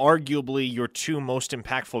see arguably your 2 most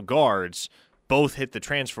impactful guards both hit the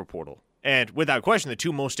transfer portal. And without question, the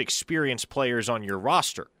 2 most experienced players on your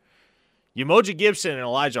roster. Umoja Gibson and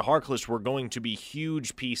Elijah Harkless were going to be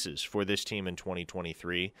huge pieces for this team in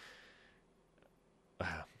 2023.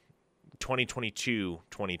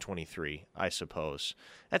 2022-2023, I suppose.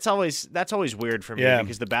 That's always weird for me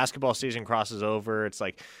because the basketball season crosses over. It's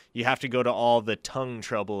like you have to go to all the tongue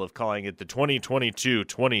trouble of calling it the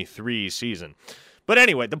 2022-23 season. But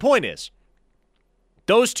anyway, the point is,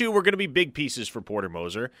 those 2 were going to be big pieces for Porter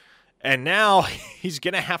Moser, and now he's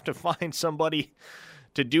going to have to find somebody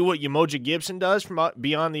to do what Umoja Gibson does from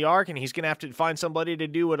beyond the arc, and he's going to have to find somebody to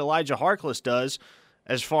do what Elijah Harkless does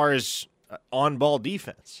as far as on-ball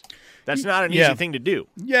defense. That's not an easy thing to do.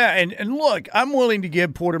 Yeah, and look, I'm willing to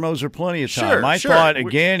give Porter Moser plenty of time. Sure, My thought,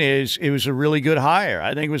 again, is it was a really good hire.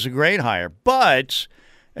 I think it was a great hire. But,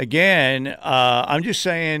 again, I'm just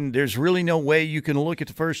saying there's really no way you can look at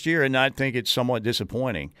the first year and not think it's somewhat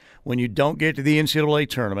disappointing when you don't get to the NCAA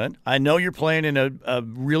tournament. I know you're playing in a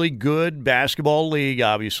really good basketball league,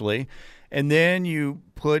 obviously, and then you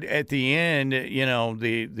put at the end,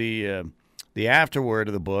 the afterword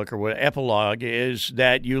of the book or what epilogue is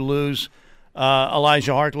that you lose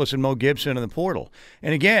Elijah Harkless and Mo Gibson in the portal.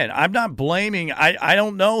 And again, I'm not blaming. I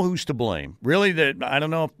don't know who's to blame. Really, I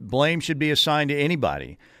don't know if blame should be assigned to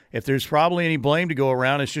anybody. If there's probably any blame to go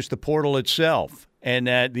around, it's just the portal itself. And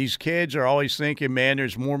that these kids are always thinking, man,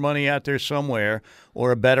 there's more money out there somewhere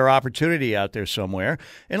or a better opportunity out there somewhere.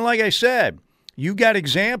 And like I said, you got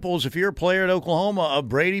examples, if you're a player at Oklahoma, of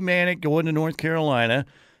Brady Manick going to North Carolina,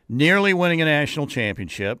 nearly winning a national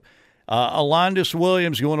championship. Alondas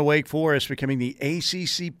Williams going to Wake Forest, becoming the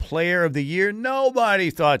ACC Player of the Year.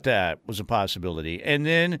 Nobody thought that was a possibility. And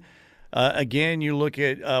then, again, you look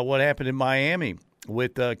at what happened in Miami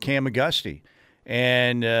with Cam McGusty.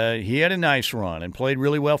 And he had a nice run and played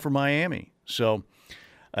really well for Miami. So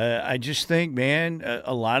I just think, man,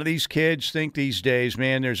 a lot of these kids think these days,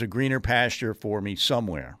 man, there's a greener pasture for me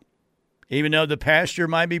somewhere. Even though the pasture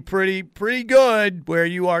might be pretty good where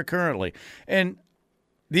you are currently. And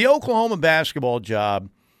the Oklahoma basketball job,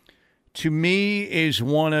 to me, is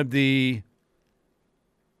one of the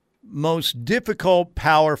most difficult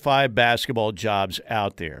Power 5 basketball jobs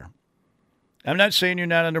out there. I'm not saying you're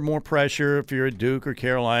not under more pressure if you're at Duke or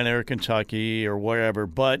Carolina or Kentucky or wherever,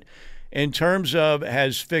 but in terms of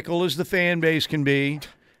as fickle as the fan base can be,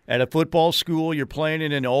 at a football school, you're playing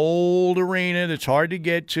in an old arena that's hard to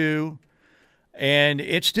get to. And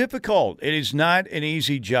it's difficult. It is not an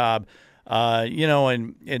easy job,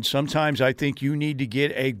 and sometimes I think you need to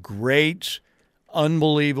get a great,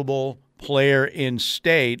 unbelievable player in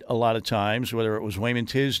state a lot of times, whether it was Wayman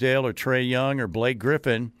Tisdale or Trae Young or Blake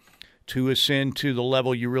Griffin, to ascend to the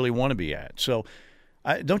level you really want to be at. So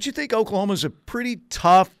don't you think Oklahoma's a pretty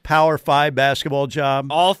tough Power 5 basketball job?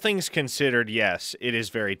 All things considered, yes, it is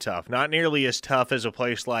very tough. Not nearly as tough as a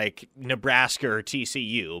place like Nebraska or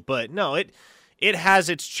TCU, but no, it has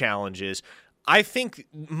its challenges. I think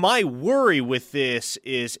my worry with this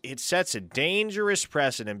is it sets a dangerous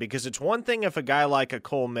precedent because it's one thing if a guy like a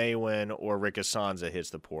Cole Maywin or Rick Asanza hits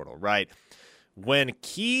the portal, right? When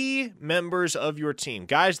key members of your team,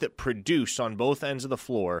 guys that produce on both ends of the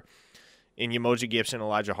floor, in Umoja Gibson and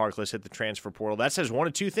Elijah Harkless hit the transfer portal, that says one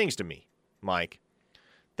of two things to me, Mike.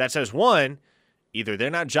 That says, one, either they're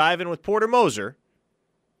not jiving with Porter Moser,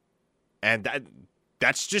 and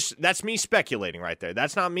that's me speculating right there.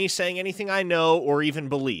 That's not me saying anything I know or even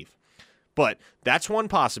believe. But that's one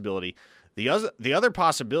possibility. The other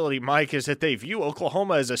possibility, Mike, is that they view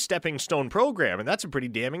Oklahoma as a stepping stone program, and that's a pretty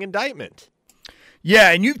damning indictment.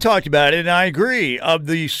 Yeah, and you've talked about it, and I agree. Of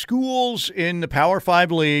the schools in the Power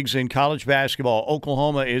 5 leagues in college basketball,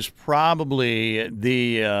 Oklahoma is probably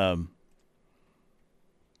the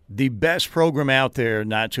best program out there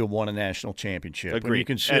not to have won a national championship. Agreed. When you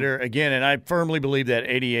consider, again, and I firmly believe that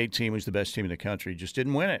 88 team was the best team in the country, just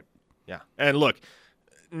didn't win it. Yeah, and look,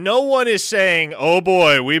 no one is saying, "Oh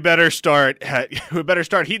boy, we better start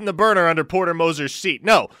heating the burner under Porter Moser's seat."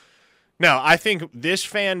 No, I think this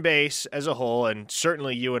fan base as a whole, and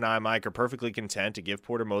certainly you and I, Mike, are perfectly content to give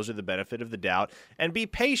Porter Moser the benefit of the doubt and be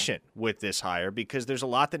patient with this hire because there's a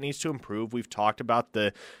lot that needs to improve. We've talked about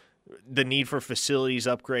the need for facilities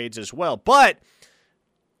upgrades as well, but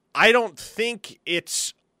I don't think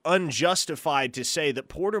it's unjustified to say that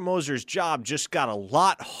Porter Moser's job just got a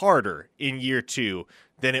lot harder in year 2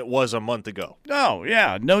 than it was a month ago. Oh,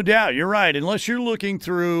 yeah, no doubt. You're right. Unless you're looking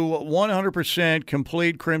through 100%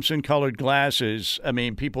 complete crimson-colored glasses, I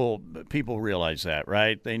mean, people realize that,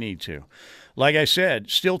 right? They need to. Like I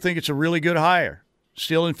said, still think it's a really good hire.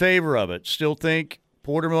 Still in favor of it. Still think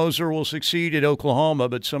Porter Moser will succeed at Oklahoma,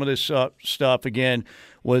 but some of this stuff, again,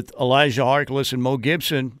 with Elijah Harkless and Mo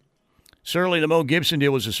Gibson, certainly the Mo Gibson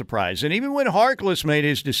deal was a surprise. And even when Harkless made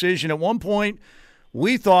his decision, at one point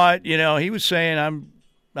we thought, he was saying,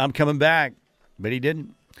 I'm coming back, but he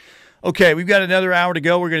didn't. Okay, we've got another hour to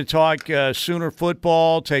go. We're going to talk Sooner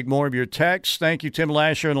football, take more of your texts. Thank you, Tim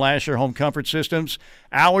Lasher and Lasher Home Comfort Systems.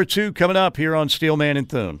 Hour 2 coming up here on Steelman and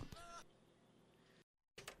Thune.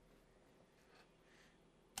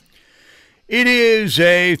 It is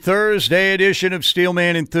a Thursday edition of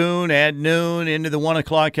Steelman and Thune at noon into the 1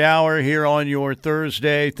 o'clock hour here on your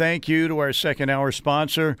Thursday. Thank you to our second hour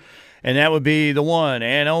sponsor, and that would be the one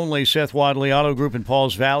and only Seth Wadley Auto Group in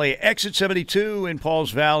Pauls Valley. Exit 72 in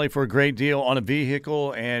Pauls Valley for a great deal on a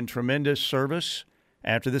vehicle and tremendous service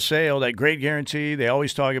after the sale. That great guarantee they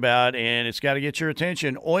always talk about, and it's got to get your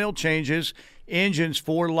attention. Oil changes, engines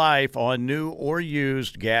for life on new or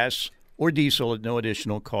used gas or diesel at no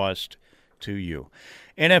additional cost to you.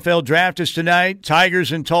 NFL draft is tonight.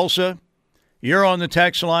 Tigers in Tulsa. You're on the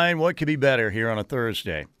text line. What could be better here on a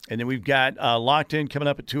Thursday? And then we've got Locked In coming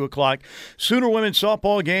up at 2 o'clock. Sooner women's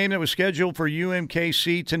softball game that was scheduled for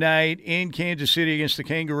UMKC tonight in Kansas City against the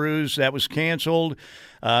Kangaroos. That was canceled.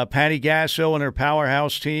 Patty Gasso and her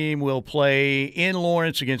powerhouse team will play in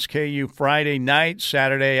Lawrence against KU Friday night,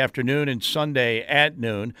 Saturday afternoon, and Sunday at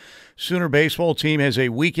noon. Sooner baseball team has a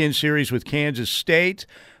weekend series with Kansas State.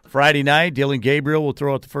 Friday night, Dylan Gabriel will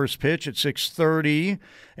throw out the first pitch at 6:30,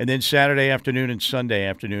 and then Saturday afternoon and Sunday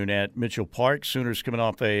afternoon at Mitchell Park. Sooners coming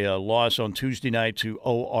off a loss on Tuesday night to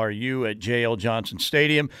ORU at J.L. Johnson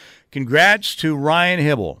Stadium. Congrats to Ryan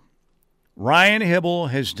Hybl. Ryan Hybl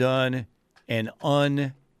has done an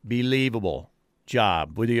unbelievable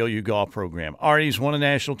job with the OU golf program. Artie's won a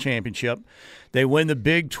national championship. They win the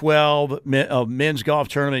Big 12 men's golf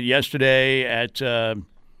tournament yesterday at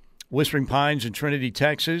Whispering Pines in Trinity,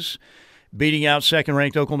 Texas, beating out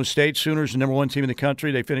second-ranked Oklahoma State. Sooners, the number one team in the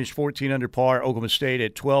country. They finished 14 under par. Oklahoma State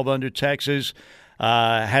at 12 under. Texas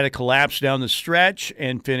had a collapse down the stretch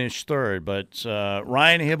and finished third. But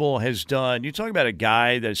Ryan Hybl has done – you talk about a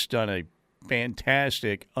guy that's done a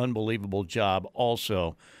fantastic, unbelievable job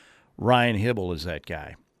also. Ryan Hybl is that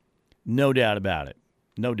guy. No doubt about it.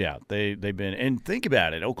 No doubt. They've been – and think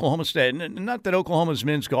about it. Oklahoma State – not that Oklahoma's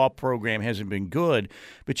men's golf program hasn't been good,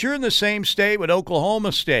 but you're in the same state with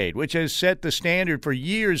Oklahoma State, which has set the standard for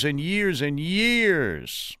years and years and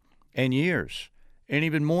years and years and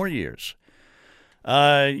even more years.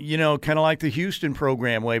 Kind of like the Houston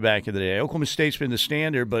program way back in the day. Oklahoma State's been the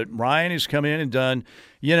standard, but Ryan has come in and done,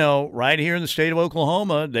 right here in the state of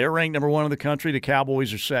Oklahoma, they're ranked number one in the country. The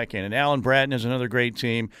Cowboys are second. And Alan Bratton has another great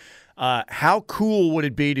team. How cool would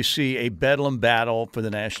it be to see a Bedlam battle for the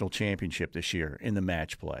national championship this year in the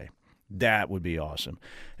match play? That would be awesome.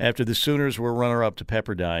 After the Sooners were runner-up to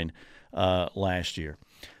Pepperdine last year.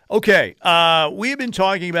 Okay, we have been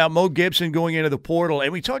talking about Mo Gibson going into the portal,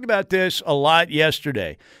 and we talked about this a lot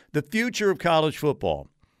yesterday. The future of college football.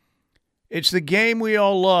 It's the game we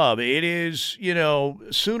all love. It is,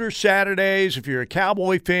 Sooner Saturdays. If you're a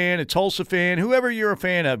Cowboy fan, a Tulsa fan, whoever you're a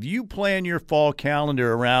fan of, you plan your fall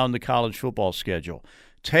calendar around the college football schedule.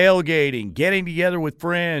 Tailgating, getting together with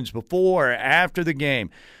friends before, after the game.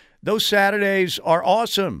 Those Saturdays are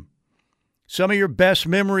awesome. Some of your best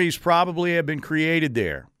memories probably have been created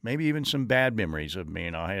there. Maybe even some bad memories of,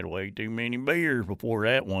 man, I had way too many beers before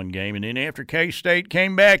that one game. And then after K-State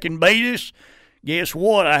came back and beat us, guess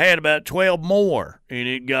what? I had about 12 more, and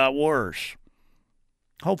it got worse.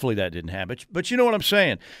 Hopefully that didn't happen. But you know what I'm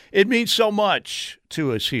saying. It means so much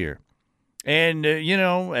to us here. And,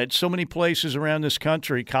 at so many places around this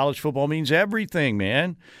country, college football means everything,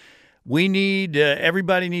 man. We need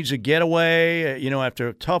everybody needs a getaway. After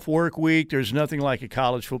a tough work week, there's nothing like a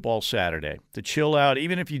college football Saturday to chill out,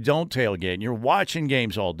 even if you don't tailgate and you're watching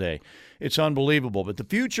games all day. It's unbelievable. But the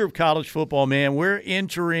future of college football, man, we're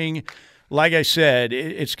entering – like I said,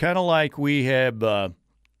 it's kind of like we have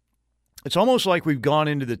it's almost like we've gone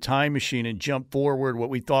into the time machine and jumped forward what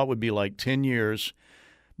we thought would be like 10 years,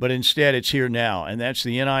 but instead it's here now, and that's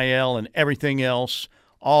the NIL and everything else,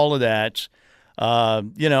 all of that.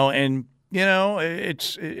 It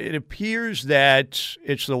appears that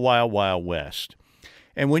it's the wild, wild west.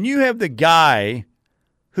 And when you have the guy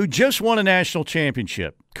who just won a national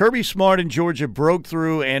championship, Kirby Smart in Georgia broke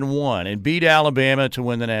through and won and beat Alabama to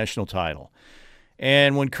win the national title.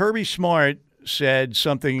 And when Kirby Smart said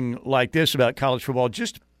something like this about college football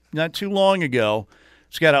just not too long ago,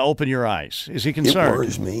 it's got to open your eyes. Is he concerned? It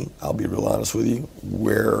worries me, I'll be real honest with you,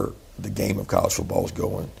 where the game of college football is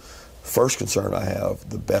going. First concern I have,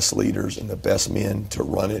 the best leaders and the best men to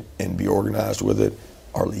run it and be organized with it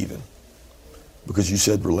are leaving. Because you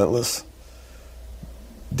said relentless,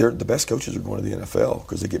 the best coaches are going to the NFL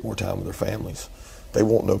because they get more time with their families. They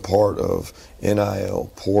want no part of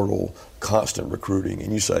NIL, portal, constant recruiting.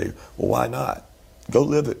 And you say, well, why not? Go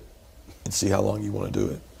live it and see how long you want to do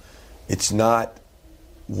it. It's not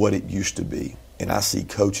what it used to be. And I see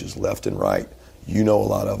coaches left and right, you know a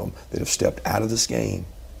lot of them, that have stepped out of this game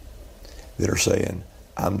that are saying,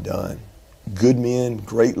 I'm done. Good men,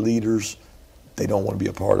 great leaders, they don't want to be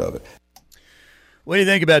a part of it. What do you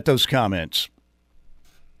think about those comments?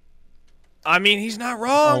 I mean, he's not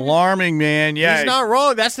wrong. Alarming, man. Yeah, he's not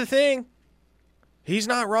wrong. That's the thing. He's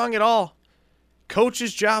not wrong at all.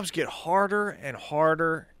 Coaches' jobs get harder and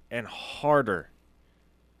harder and harder.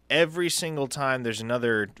 Every single time there's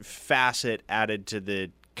another facet added to the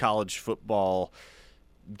college football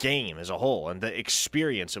game as a whole and the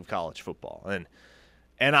experience of college football. And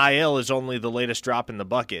NIL is only the latest drop in the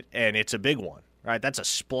bucket, and it's a big one, right? That's a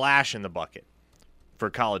splash in the bucket for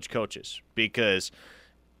college coaches, because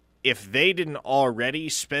if they didn't already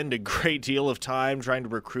spend a great deal of time trying to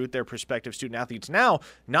recruit their prospective student athletes, now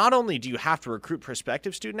not only do you have to recruit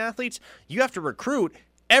prospective student athletes, you have to recruit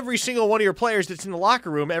every single one of your players that's in the locker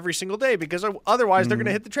room every single day, because otherwise they're going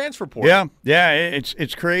to hit the transfer portal. Yeah,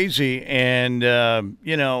 it's crazy. And,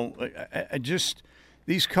 I just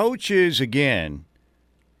these coaches, again,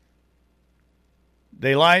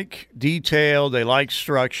 they like detail, they like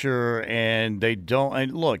structure, and they don't.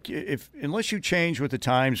 And look, unless you change with the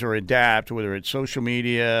times or adapt, whether it's social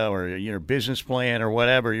media or your business plan or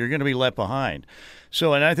whatever, you're going to be left behind.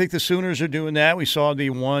 So, and I think the Sooners are doing that. We saw the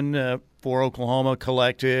one for Oklahoma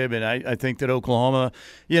collective, and I think that Oklahoma,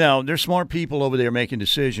 they're smart people over there making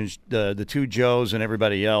decisions. The two Joes and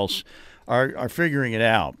everybody else are figuring it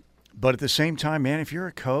out. But at the same time, man, if you're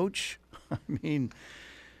a coach, I mean,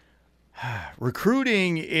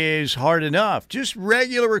 recruiting is hard enough. Just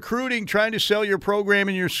regular recruiting, trying to sell your program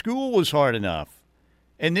in your school was hard enough.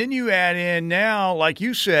 And then you add in now, like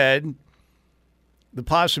you said, the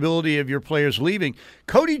possibility of your players leaving.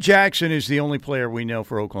 Cody Jackson is the only player we know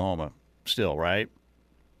for Oklahoma still, right?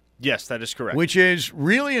 Yes, that is correct. Which is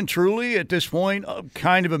really and truly, at this point,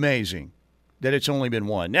 kind of amazing that it's only been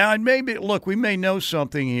one. Now, and maybe, look, we may know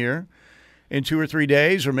something here in 2 or 3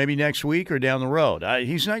 days, or maybe next week or down the road.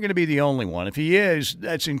 He's not going to be the only one. If he is,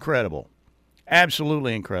 that's incredible.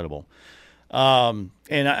 Absolutely incredible. And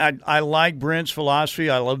I like Brent's philosophy.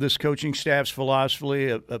 I love this coaching staff's philosophy,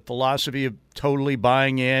 a philosophy of totally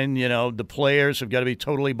buying in. The players have got to be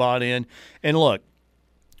totally bought in. And look,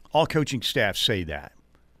 all coaching staffs say that,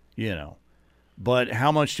 But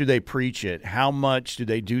how much do they preach it? How much do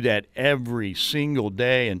they do that every single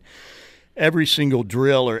day? And every single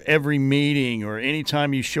drill or every meeting or any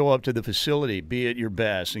time you show up to the facility, be it your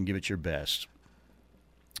best and give it your best.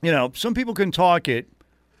 Some people can talk it,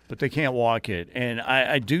 but they can't walk it. And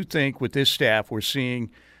I do think with this staff, we're seeing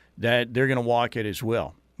that they're going to walk it as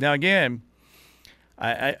well. Now, again,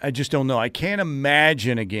 I just don't know. I can't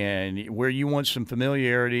imagine, again, where you want some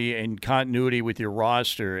familiarity and continuity with your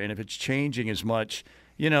roster, and if it's changing as much,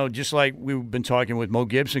 just like we've been talking with Mo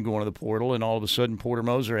Gibson going to the portal, and all of a sudden Porter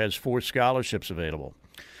Moser has 4 scholarships available.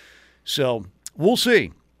 So we'll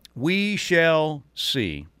see. We shall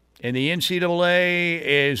see. And the NCAA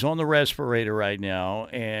is on the respirator right now,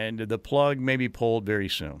 and the plug may be pulled very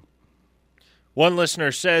soon. One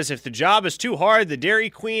listener says, if the job is too hard, the Dairy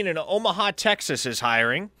Queen in Omaha, Texas is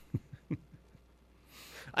hiring.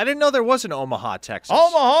 I didn't know there was an Omaha, Texas.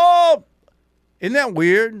 Omaha! Isn't that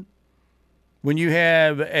weird? When you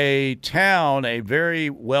have a town, a very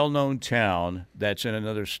well-known town that's in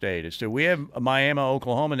another state. So we have Miami,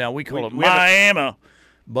 Oklahoma. Now we call it Miami,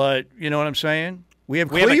 but you know what I'm saying? We have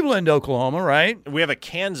Cleveland, Oklahoma, right? We have a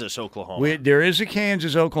Kansas, Oklahoma. There is a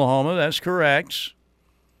Kansas, Oklahoma. That's correct.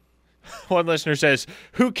 One listener says,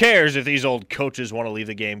 who cares if these old coaches want to leave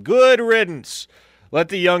the game? Good riddance. Let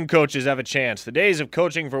the young coaches have a chance. The days of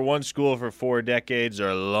coaching for one school for 4 decades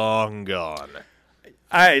are long gone.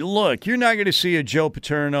 Look, you're not going to see a Joe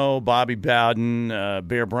Paterno, Bobby Bowden,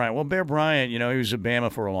 Bear Bryant. Well, Bear Bryant, he was at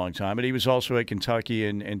Bama for a long time, but he was also at Kentucky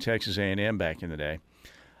and Texas A&M back in the day.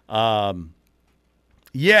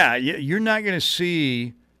 You're not going to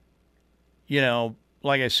see,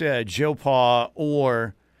 like I said, Joe Pa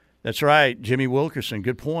or – that's right, Jimmy Wilkerson.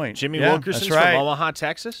 Good point. Jimmy Wilkerson's from Omaha,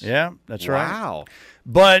 Texas? Yeah, that's right. Wow.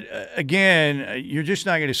 But, again, you're just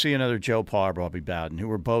not going to see another Joe Pa or Bobby Bowden, who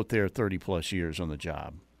were both there 30-plus years on the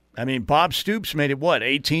job. I mean, Bob Stoops made it,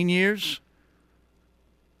 18 years?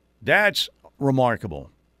 That's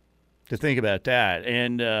remarkable to think about that.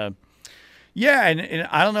 And, and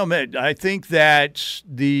I don't know, man, I think that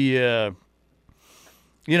the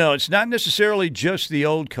it's not necessarily just the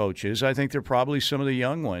old coaches. I think there are probably some of the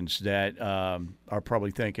young ones that are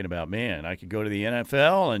probably thinking about, man, I could go to the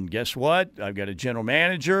NFL and guess what? I've got a general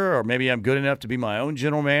manager, or maybe I'm good enough to be my own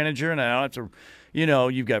general manager and I don't have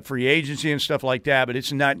to, you've got free agency and stuff like that, but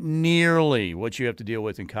it's not nearly what you have to deal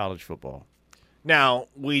with in college football. Now,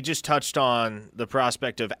 we just touched on the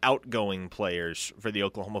prospect of outgoing players for the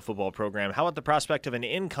Oklahoma football program. How about the prospect of an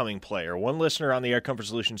incoming player? One listener on the Air Comfort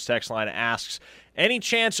Solutions text line asks, any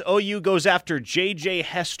chance OU goes after J.J.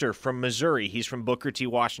 Hester from Missouri? He's from Booker T.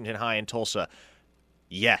 Washington High in Tulsa.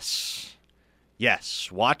 Yes.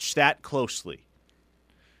 Watch that closely.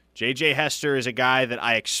 J.J. Hester is a guy that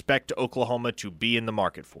I expect Oklahoma to be in the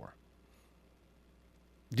market for.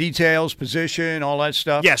 Details, position, all that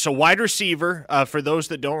stuff? Yeah, so wide receiver, for those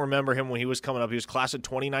that don't remember him when he was coming up, he was class of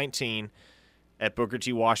 2019 at Booker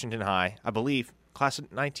T. Washington High. I believe class of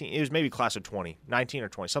 19, it was maybe class of 20, 19 or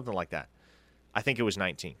 20, something like that. I think it was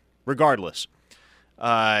 19. Regardless,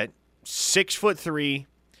 6'3",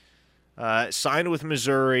 signed with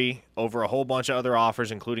Missouri over a whole bunch of other offers,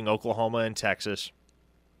 including Oklahoma and Texas,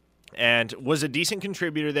 and was a decent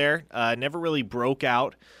contributor there, never really broke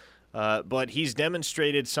out. But he's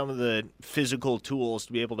demonstrated some of the physical tools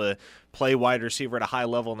to be able to play wide receiver at a high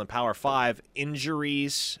level in the Power 5.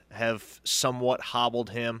 Injuries have somewhat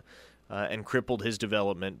hobbled him and crippled his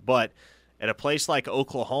development. But at a place like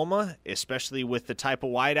Oklahoma, especially with the type of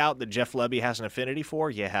wideout that Jeff Lebby has an affinity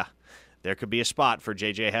for, there could be a spot for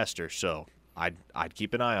J.J. Hester. So I'd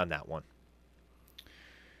keep an eye on that one.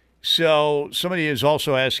 So somebody is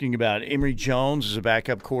also asking about Emory Jones as a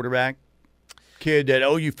backup quarterback. Kid that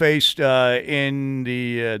OU faced in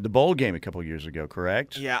the bowl game a couple years ago,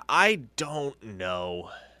 correct? Yeah, I don't know.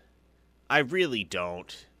 I really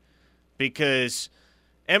don't. Because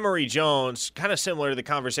Emory Jones, kind of similar to the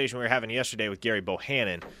conversation we were having yesterday with Gary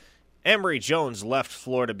Bohannon, Emory Jones left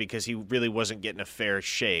Florida because he really wasn't getting a fair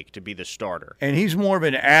shake to be the starter. And he's more of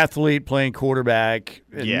an athlete playing quarterback.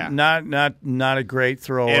 Yeah. Not a great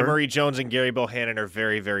thrower. Emory Jones and Gary Bohannon are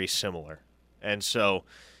very, very similar. And so,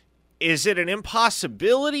 is it an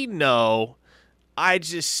impossibility? No. I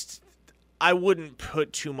wouldn't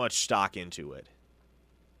put too much stock into it.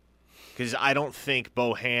 Because I don't think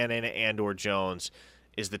Bohannon and or Jones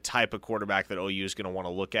is the type of quarterback that OU is going to want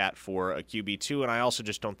to look at for a QB2, and I also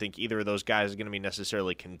just don't think either of those guys is going to be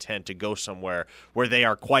necessarily content to go somewhere where they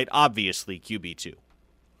are quite obviously QB2.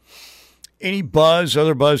 Any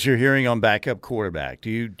other buzz you're hearing on backup quarterback?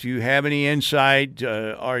 Do you have any insight?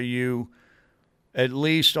 Are you at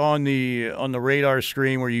least on the radar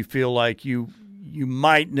screen where you feel like you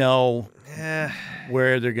might know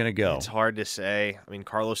where they're going to go? It's hard to say. I mean,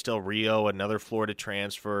 Carlos Del Rio, another Florida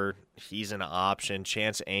transfer, he's an option.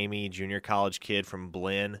 Chance Amy, junior college kid from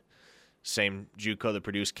Blinn, same JUCO that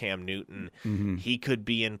produced Cam Newton. Mm-hmm. He could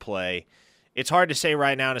be in play. It's hard to say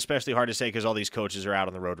right now, and especially hard to say because all these coaches are out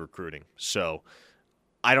on the road recruiting. So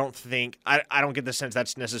I don't get the sense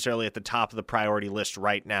that's necessarily at the top of the priority list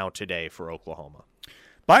right now today for Oklahoma.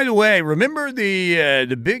 By the way, remember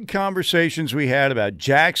the big conversations we had about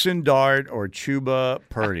Jackson Dart or Chuba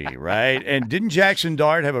Purdy, right? And didn't Jackson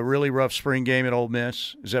Dart have a really rough spring game at Ole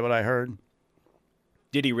Miss? Is that what I heard?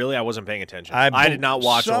 Did he really? I wasn't paying attention. I did not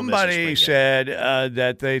watch Ole Miss. Somebody said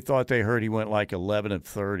that they thought they heard he went like 11 of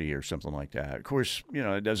 30 or something like that. Of course,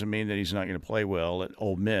 it doesn't mean that he's not going to play well at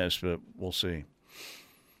Ole Miss, but we'll see.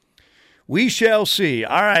 We shall see.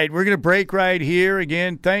 All right, we're going to break right here.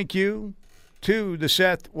 Again, thank you to the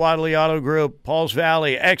Seth Wadley Auto Group, Pauls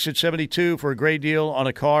Valley, exit 72 for a great deal on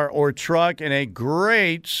a car or truck and a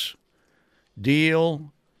great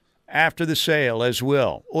deal after the sale as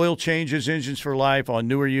well. Oil changes, engines for life on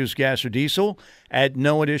newer used gas or diesel at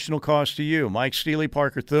no additional cost to you. Mike Steely,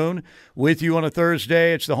 Parker Thune, with you on a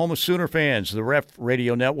Thursday. It's the home of Sooner fans, the Ref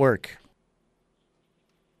Radio Network.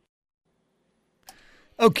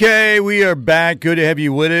 Okay, we are back. Good to have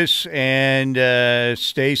you with us. And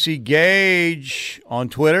Stacy Gage on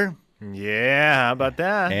Twitter Yeah, how about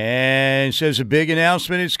that? And says a big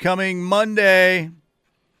announcement is coming Monday.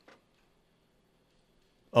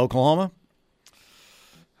 Oklahoma?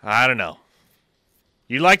 I don't know.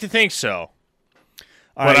 You'd like to think so, All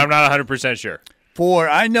but right. I'm not 100% sure.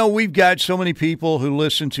 I know we've got so many people who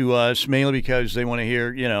listen to us mainly because they want to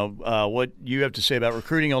hear, what you have to say about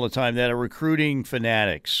recruiting all the time, that are recruiting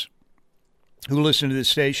fanatics who listen to this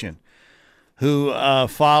station, who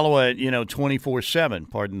follow it,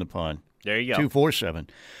 24/7, pardon the pun. There you go. 247.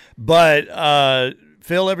 But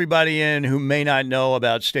fill everybody in who may not know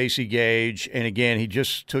about Stacey Gage. And again, he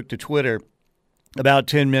just took to Twitter about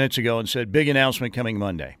 10 minutes ago and said, big announcement coming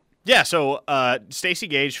Monday. Yeah, so Stacey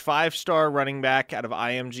Gage, 5-star running back out of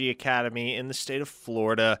IMG Academy in the state of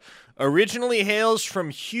Florida, originally hails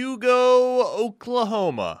from Hugo,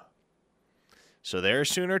 Oklahoma. So there are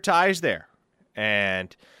Sooner ties there.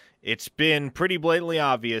 And it's been pretty blatantly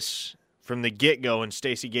obvious from the get-go in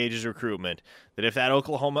Stacey Gage's recruitment that if that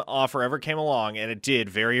Oklahoma offer ever came along, and it did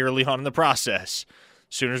very early on in the process,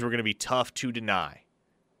 Sooners were going to be tough to deny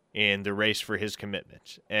in the race for his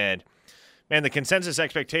commitment. And man, the consensus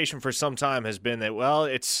expectation for some time has been that, well,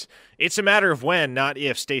 it's a matter of when, not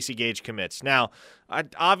if, Stacey Gage commits. Now,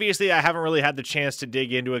 obviously, I haven't really had the chance to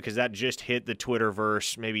dig into it because that just hit the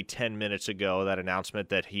Twitterverse maybe 10 minutes ago, that announcement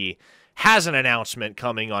that he has an announcement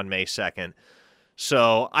coming on May 2nd.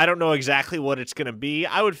 So I don't know exactly what it's going to be.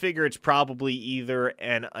 I would figure it's probably either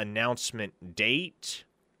an announcement date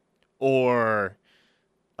or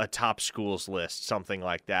a top schools list, something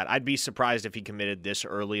like that. I'd be surprised if he committed this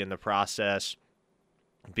early in the process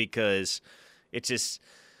because it's just,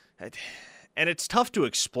 and it's tough to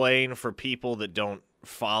explain for people that don't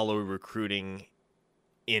follow recruiting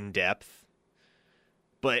in depth,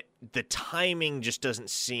 but the timing just doesn't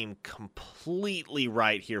seem completely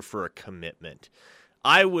right here for a commitment.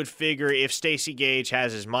 I would figure if Stacey Gage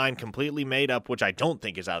has his mind completely made up, which I don't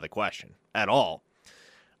think is out of the question at all,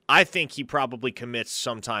 I think he probably commits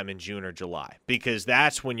sometime in June or July because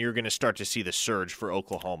that's when you're going to start to see the surge for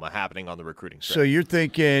Oklahoma happening on the recruiting side. So you're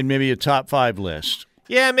thinking maybe a top 5 list.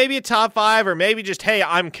 Yeah, maybe a top 5 or maybe just, hey,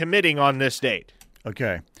 I'm committing on this date.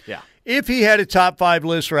 Okay. Yeah. If he had a top 5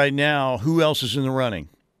 list right now, who else is in the running?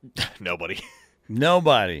 Nobody.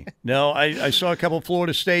 Nobody. No, I saw a couple of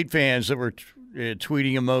Florida State fans that were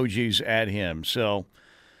tweeting emojis at him. So,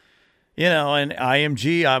 and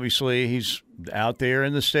IMG, obviously, he's out there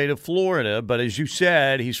in the state of Florida. But as you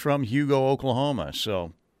said, he's from Hugo, Oklahoma.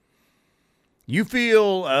 So you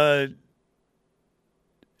feel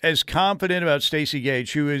as confident about Stacey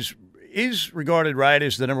Gage, who is regarded right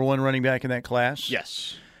as the number 1 running back in that class?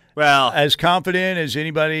 Yes. Well, as confident as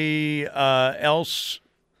anybody else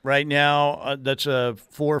right now that's a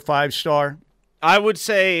 4 or 5 star? I would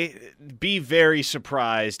say be very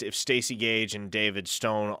surprised if Stacey Gage and David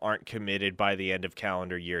Stone aren't committed by the end of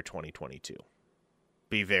calendar year 2022.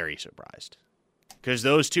 Be very surprised. Because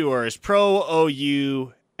those two are as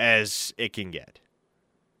pro-OU as it can get.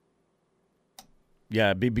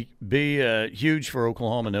 Yeah, be huge for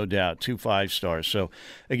Oklahoma, no doubt. 2 5-stars. So,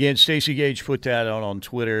 again, Stacey Gage put that out on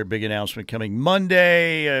Twitter. Big announcement coming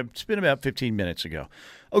Monday. It's been about 15 minutes ago.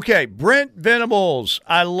 Okay, Brent Venables.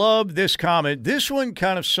 I love this comment. This one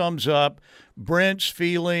kind of sums up Brent's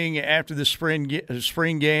feeling after the spring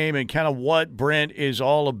game and kind of what Brent is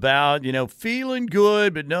all about. Feeling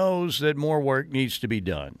good, but knows that more work needs to be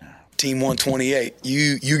done. Team 128.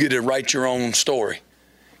 You get to write your own story.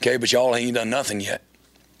 Okay, but y'all ain't done nothing yet.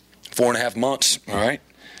 4.5 months, all right?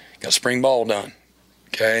 Got spring ball done,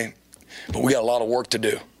 okay? But we got a lot of work to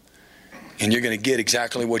do. And you're going to get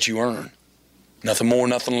exactly what you earn. Nothing more,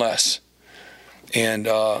 nothing less. And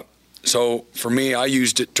so for me, I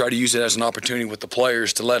tried to use it as an opportunity with the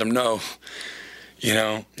players to let them know,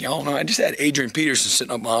 y'all know, I just had Adrian Peterson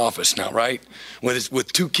sitting up in my office now, right?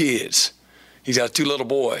 With 2 kids. He's got 2 little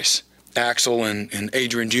boys, Axel and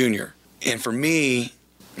Adrian Jr. And for me,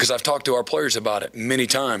 because I've talked to our players about it many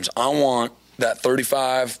times, I want that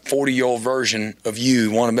 35, 40-year-old version of you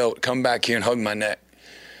want to be able to come back here and hug my neck.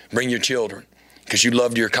 Bring your children because you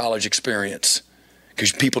loved your college experience,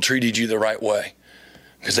 because people treated you the right way,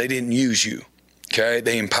 because they didn't use you, okay?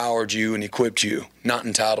 They empowered you and equipped you, not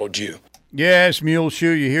entitled you. Yes, Mule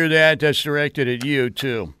Shoe, you hear that? That's directed at you,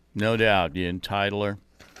 too. No doubt, you entitler.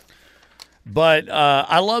 But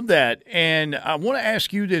I love that. And I want to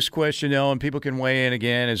ask you this question, though, and people can weigh in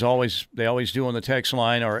again, as always. They always do on the text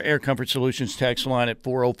line, our Air Comfort Solutions text line at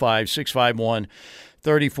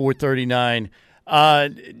 405-651-3439.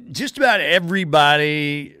 Just about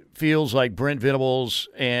everybody feels like Brent Venables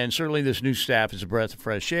and certainly this new staff is a breath of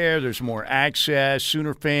fresh air. There's more access.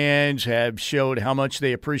 Sooner fans have showed how much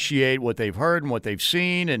they appreciate what they've heard and what they've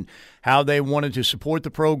seen and how they wanted to support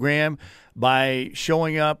the program by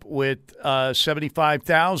showing up with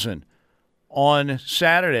 75,000 on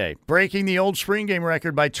Saturday, breaking the old spring game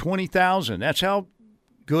record by 20,000. That's how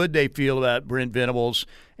good they feel about Brent Venables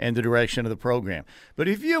and the direction of the program. But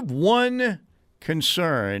if you have one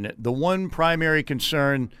concern, the one primary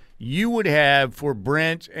concern you would have for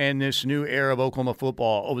Brent and this new era of Oklahoma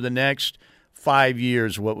football over the next 5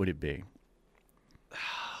 years, what would it be?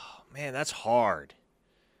 Oh, man, that's hard.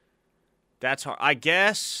 That's hard. I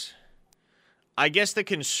guess the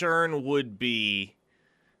concern would be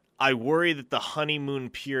I worry that the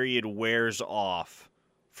honeymoon period wears off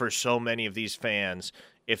for so many of these fans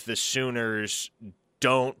if the Sooners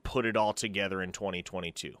don't put it all together in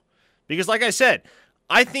 2022. Because like I said,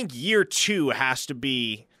 I think year 2 has to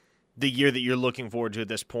be the year that you're looking forward to at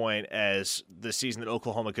this point as the season that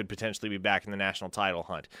Oklahoma could potentially be back in the national title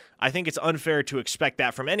hunt. I think it's unfair to expect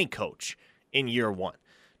that from any coach in year 1.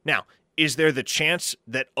 Now, is there the chance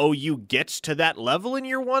that OU gets to that level in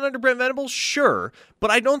year 1 under Brent Venables? Sure, but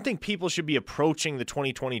I don't think people should be approaching the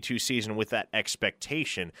 2022 season with that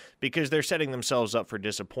expectation because they're setting themselves up for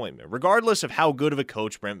disappointment. Regardless of how good of a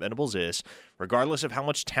coach Brent Venables is, regardless of how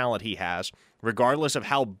much talent he has, regardless of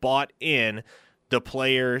how bought in the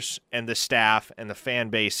players and the staff and the fan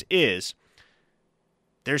base is,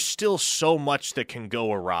 there's still so much that can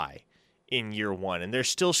go awry in year 1. And there's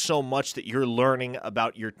still so much that you're learning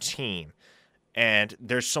about your team. And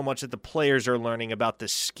there's so much that the players are learning about the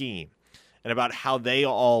scheme and about how they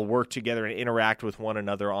all work together and interact with one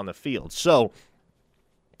another on the field. So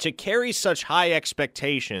to carry such high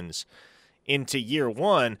expectations into year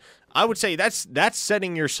 1, I would say that's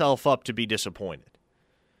setting yourself up to be disappointed.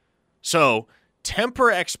 So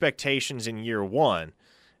temper expectations in year 1.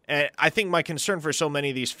 And I think my concern for so many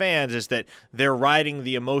of these fans is that they're riding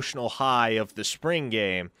the emotional high of the spring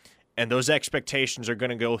game, and those expectations are going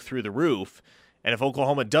to go through the roof. And if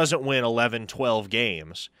Oklahoma doesn't win 11, 12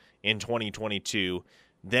 games in 2022,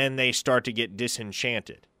 then they start to get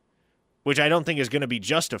disenchanted, which I don't think is going to be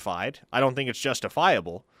justified. I don't think it's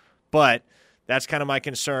justifiable. But that's kind of my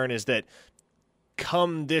concern is that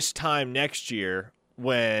come this time next year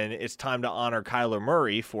when it's time to honor Kyler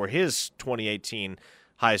Murray for his 2018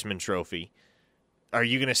 Heisman Trophy, are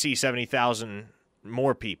you going to see 70,000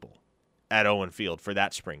 more people at Owen Field for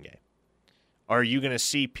that spring game? Are you going to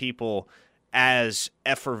see people as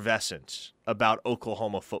effervescent about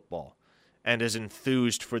Oklahoma football and as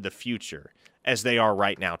enthused for the future as they are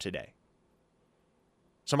right now today?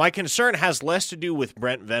 So my concern has less to do with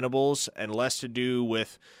Brent Venables and less to do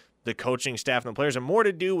with the coaching staff and the players and more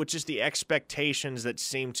to do with just the expectations that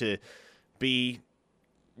seem to be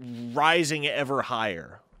rising ever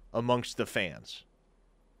higher amongst the fans.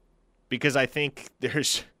 Because I think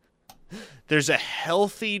there's a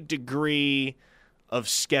healthy degree of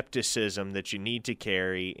skepticism that you need to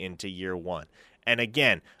carry into year 1. And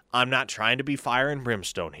again, I'm not trying to be fire and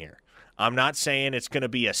brimstone here. I'm not saying it's going to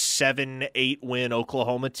be a 7-8 win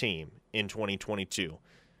Oklahoma team in 2022.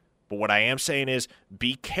 But what I am saying is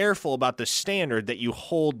be careful about the standard that you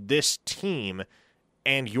hold this team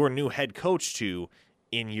and your new head coach to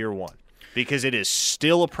in year 1, because it is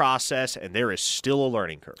still a process and there is still a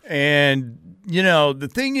learning curve. And, you know, the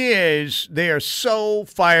thing is, they are so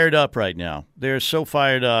fired up right now. They're so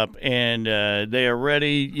fired up, and they are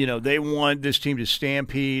ready. You know, they want this team to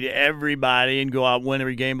stampede everybody and go out and win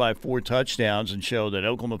every game by 4 touchdowns and show that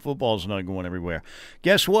Oklahoma football is not going everywhere.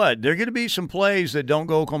 Guess what? There are going to be some plays that don't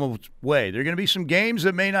go Oklahoma's way. There are going to be some games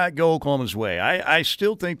that may not go Oklahoma's way. I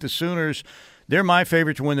still think the Sooners – they're my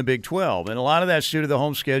favorite to win the Big 12, and a lot of that's due to the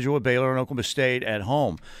home schedule with Baylor and Oklahoma State at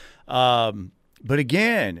home. But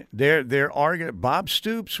again, there are Bob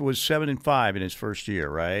Stoops was 7-5 in his first year,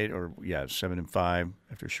 right? 7-5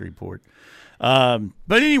 after Shreveport. But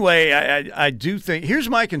anyway, I do think here's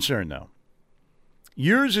my concern though.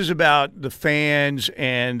 Yours is about the fans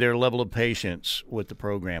and their level of patience with the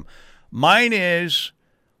program. Mine is,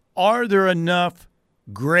 are there enough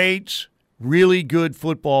great, really good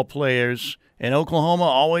football players? And Oklahoma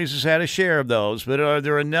always has had a share of those, but are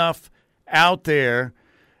there enough out there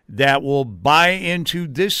that will buy into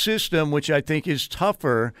this system, which I think is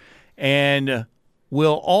tougher, and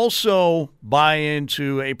will also buy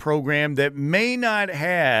into a program that may not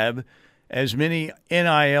have as many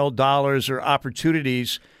NIL dollars or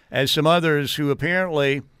opportunities as some others who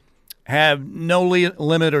apparently have no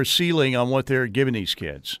limit or ceiling on what they're giving these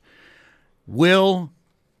kids? Will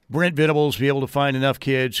Brent Venables be able to find enough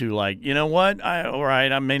kids who you know what, all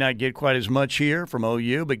right, I may not get quite as much here from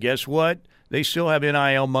OU, but guess what? They still have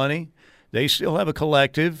NIL money. They still have a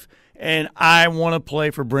collective, and I want to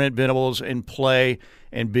play for Brent Venables and play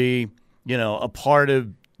and be, a part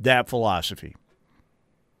of that philosophy.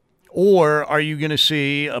 Or are you going to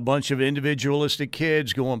see a bunch of individualistic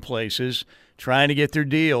kids going places, trying to get their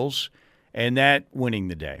deals, and that winning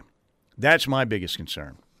the day? That's my biggest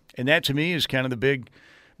concern. And that, to me, is kind of the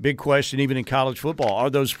big question, even in college football. Are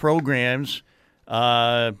those programs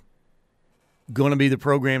going to be the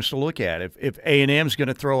programs to look at? If A&M's going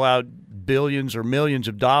to throw out billions or millions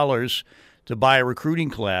of dollars to buy a recruiting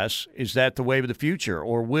class, is that the wave of the future?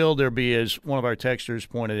 Or will there be, as one of our texters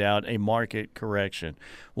pointed out, a market correction?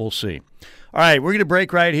 We'll see. All right, we're going to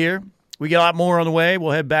break right here. We got a lot more on the way.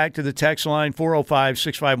 We'll head back to the text line,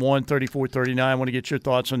 405-651-3439. I want to get your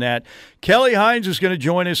thoughts on that. Kelly Hines is going to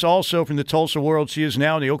join us also from the Tulsa World. She is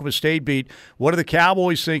now in the Oklahoma State beat. What are the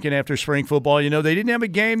Cowboys thinking after spring football? They didn't have a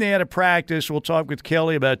game. They had a practice. We'll talk with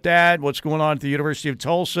Kelly about that, what's going on at the University of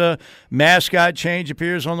Tulsa. Mascot change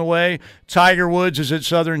appears on the way. Tiger Woods is at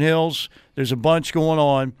Southern Hills. There's a bunch going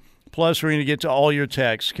on. Plus, we're going to get to all your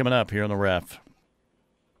texts coming up here on the Ref.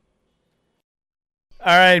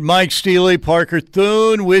 All right, Mike Steely, Parker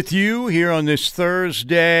Thune with you here on this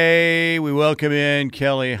Thursday. We welcome in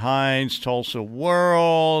Kelly Hines, Tulsa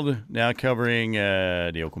World, now covering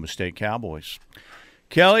the Oklahoma State Cowboys.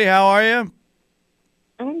 Kelly, how are you?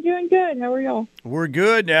 I'm doing good. How are y'all? We're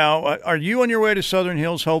good. Now, are you on your way to Southern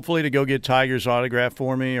Hills, hopefully, to go get Tiger's autograph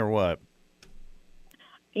for me, or what?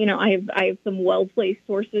 I have some well-placed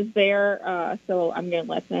sources there, so I'm going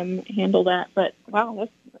to let them handle that. But, wow,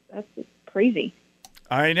 that's crazy.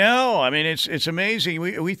 I know. I mean, it's amazing.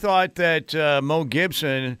 We thought that Mo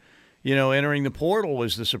Gibson, entering the portal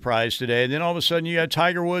was the surprise today. And then all of a sudden you had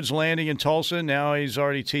Tiger Woods landing in Tulsa. Now he's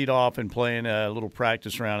already teed off and playing a little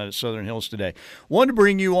practice round at Southern Hills today. Wanted to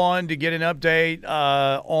bring you on to get an update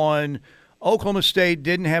on Oklahoma State.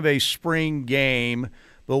 Didn't have a spring game,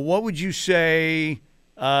 but what would you say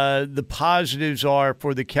the positives are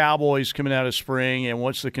for the Cowboys coming out of spring, and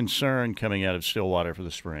what's the concern coming out of Stillwater for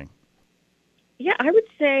the spring? Yeah, I would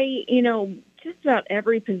say, just about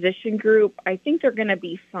every position group, I think they're going to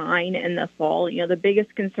be fine in the fall. The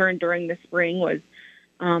biggest concern during the spring was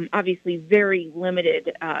obviously very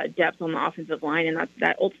limited depth on the offensive line, and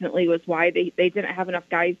that ultimately was why they didn't have enough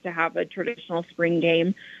guys to have a traditional spring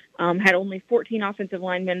game. Had only 14 offensive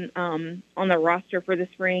linemen on the roster for the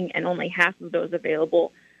spring, and only half of those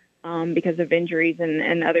available because of injuries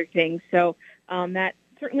and other things. So that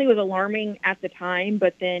certainly was alarming at the time,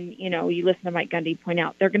 but then, you listen to Mike Gundy point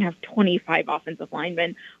out they're going to have 25 offensive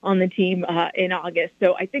linemen on the team in August.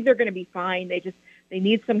 So I think they're going to be fine. They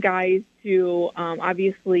need some guys to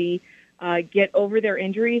obviously get over their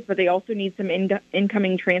injuries, but they also need some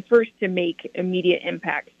incoming transfers to make immediate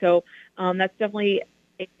impact. So that's definitely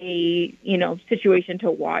a situation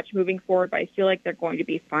to watch moving forward, but I feel like they're going to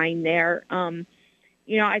be fine there. I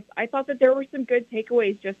thought that there were some good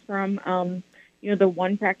takeaways just from the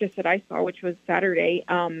one practice that I saw, which was Saturday,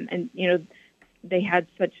 and they had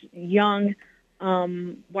such young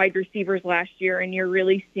wide receivers last year, and you're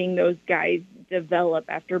really seeing those guys develop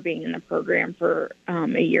after being in the program for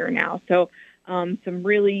a year now. So some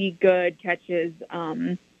really good catches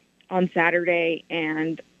on Saturday,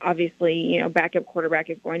 and obviously, backup quarterback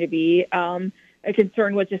is going to be a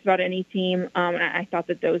concern with just about any team. And I thought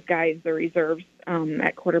that those guys, the reserves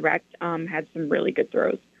at quarterback, had some really good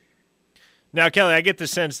throws. Now, Kelly, I get the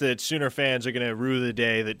sense that Sooner fans are going to rue the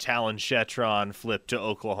day that Talon Shetron flipped to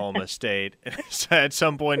Oklahoma State at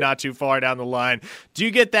some point not too far down the line. Do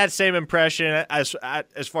you get that same impression as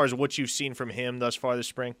far as what you've seen from him thus far this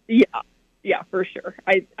spring? Yeah, for sure.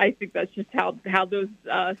 I think that's just how those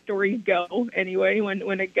stories go anyway.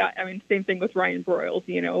 When a guy, same thing with Ryan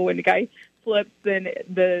Broyles. When a guy flips, then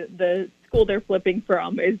the school they're flipping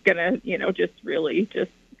from is gonna, just really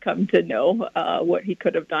just come to know what he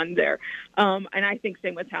could have done there. And I think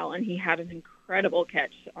same with Talon. He had an incredible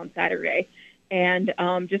catch on Saturday, and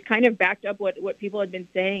just kind of backed up what people had been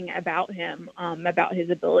saying about him, about his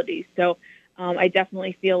abilities. So I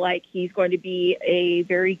definitely feel like he's going to be a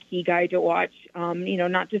very key guy to watch,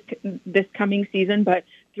 not just this coming season, but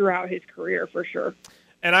throughout his career for sure.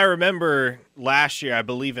 And I remember last year, I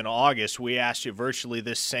believe in August, we asked you virtually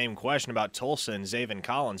this same question about Tulsa and Zaven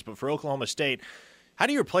Collins. But for Oklahoma State, how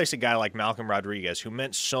do you replace a guy like Malcolm Rodriguez, who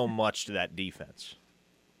meant so much to that defense?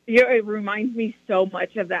 It reminds me so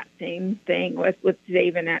much of that same thing with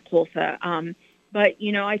Zaven at Tulsa. But,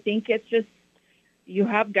 I think it's just, you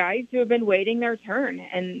have guys who have been waiting their turn.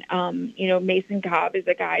 And, Mason Cobb is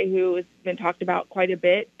a guy who has been talked about quite a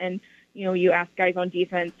bit. And, you ask guys on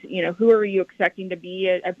defense, who are you expecting to be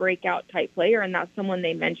a breakout type player? And that's someone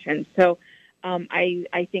they mentioned. So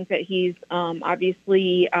I think that he's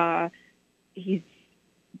obviously he's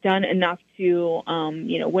done enough to,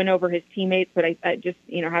 win over his teammates. But I just,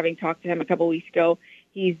 having talked to him a couple weeks ago,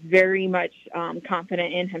 he's very much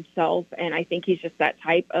confident in himself. And I think he's just that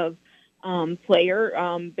type of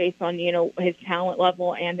player based on, his talent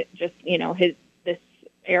level and just, this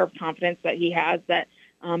air of confidence that he has that,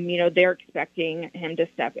 they're expecting him to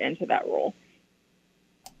step into that role.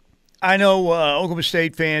 I know Oklahoma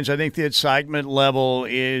State fans, I think the excitement level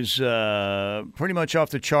is pretty much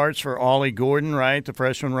off the charts for Ollie Gordon, right? The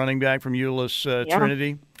freshman running back from Euless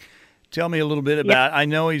Trinity. Tell me a little bit about I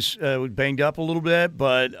know he's banged up a little bit,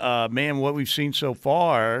 but, man, what we've seen so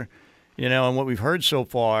far, and what we've heard so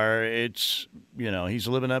far, it's, he's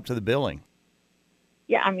living up to the billing.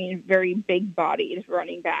 Yeah, very big-bodied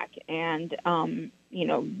running back and,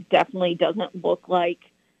 definitely doesn't look like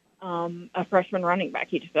a freshman running back.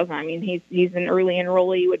 He just doesn't. He's an early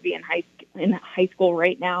enrollee, would be in high school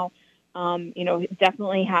right now.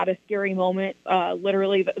 Definitely had a scary moment.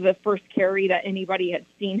 Literally the first carry that anybody had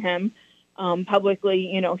seen him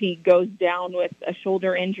publicly, he goes down with a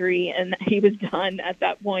shoulder injury, and he was done at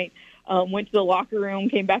that point. Went to the locker room,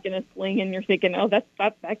 came back in a sling, and you're thinking, oh, that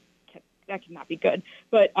cannot be good.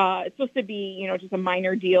 But it's supposed to be, just a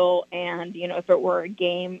minor deal. And, if it were a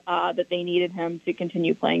game that they needed him to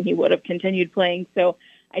continue playing, he would have continued playing. So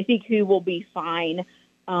I think he will be fine.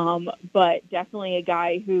 But definitely a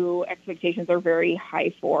guy who expectations are very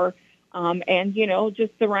high for. And,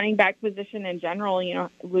 just the running back position in general,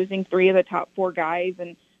 losing 3 of the top 4 guys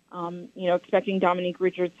and, expecting Dominique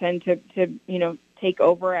Richardson to take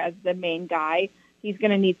over as the main guy. He's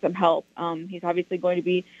going to need some help. He's obviously going to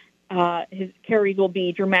be his carries will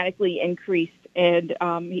be dramatically increased, and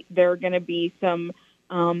there are going to be some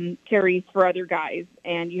carries for other guys.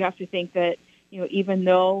 And you have to think that, even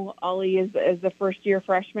though Ollie is a first-year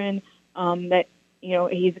freshman, that,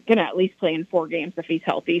 he's going to at least play in 4 games if he's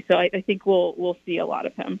healthy. So I think we'll see a lot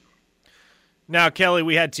of him. Now, Kelly,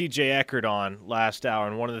 we had TJ Eckert on last hour,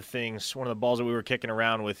 and one of the balls that we were kicking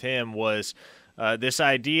around with him was this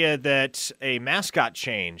idea that a mascot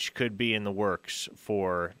change could be in the works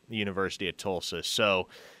for the University of Tulsa. So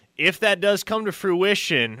if that does come to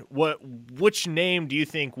fruition, which name do you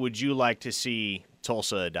think would you like to see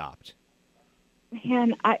Tulsa adopt?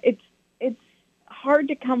 Man, it's hard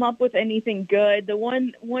to come up with anything good. The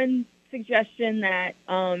one suggestion that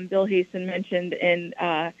Bill Hasten mentioned in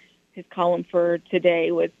his column for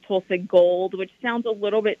today was Tulsa Gold, which sounds a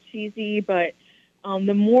little bit cheesy, but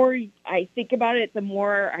the more I think about it, the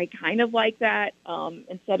more I kind of like that.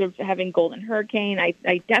 Instead of having Golden Hurricane,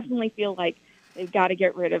 I definitely feel like they've got to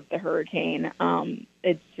get rid of the Hurricane.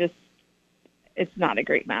 It's not a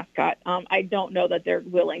great mascot. I don't know that they're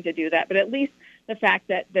willing to do that, but at least the fact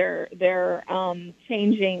that they're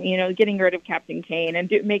changing, getting rid of Captain Kane and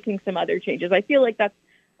making some other changes, I feel like that's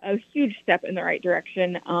a huge step in the right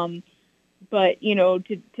direction. But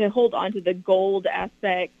to hold on to the gold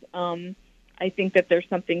aspect, I think that there's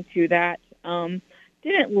something to that.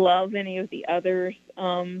 Didn't love any of the others,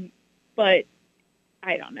 but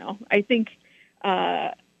I don't know. I think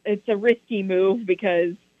it's a risky move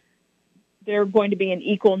because there are going to be an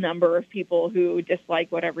equal number of people who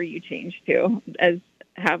dislike whatever you change to,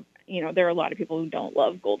 there are a lot of people who don't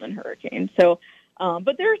love Golden Hurricane. So,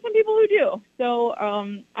 but there are some people who do. So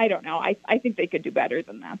I don't know. I think they could do better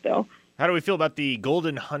than that, though. How do we feel about the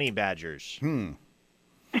Golden Honey Badgers?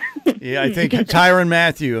 Yeah, I think Tyrann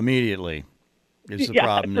Mathieu immediately is the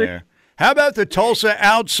problem there. How about the Tulsa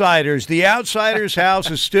Outsiders? The Outsiders house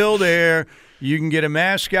is still there. You can get a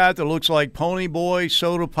mascot that looks like Pony Boy,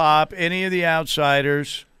 Soda Pop, any of the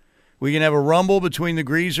Outsiders. We can have a rumble between the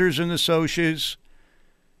Greasers and the Socs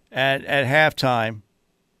at halftime.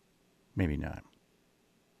 Maybe not.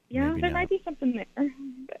 Yeah, Maybe there not. might be something there.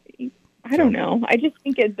 I don't know. I just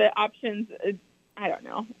think the options, I don't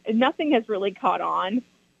know. Nothing has really caught on.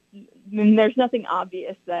 There's nothing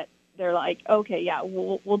obvious that they're like, okay, yeah,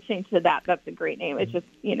 we'll change to that. That's a great name. It's just,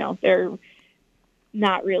 they're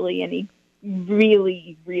not really any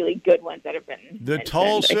really, really good ones that have been the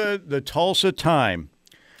Tulsa Time.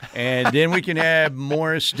 And then we can have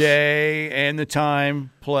Morris Day and the Time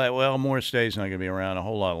play. Well, Morris Day's not going to be around a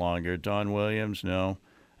whole lot longer. Don Williams, no.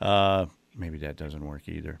 Maybe that doesn't work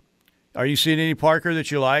either. Are you seeing any Parker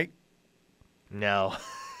that you like? No.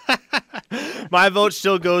 My vote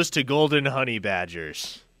still goes to Golden Honey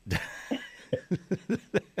Badgers.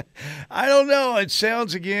 I don't know. It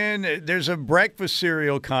sounds, again, there's a breakfast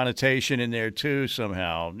cereal connotation in there, too,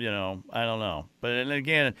 somehow. I don't know. But, and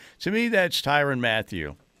again, to me, that's Tyrann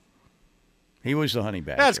Mathieu. He was the honey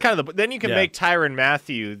badger. That's kind of then you can make Tyrann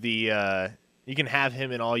Mathieu you can have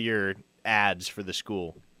him in all your ads for the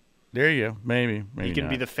school. There you go. Maybe he can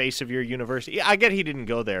not. be the face of your university. I get he didn't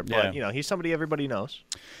go there, but he's somebody everybody knows.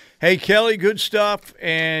 Hey, Kelly, good stuff,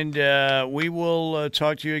 and we will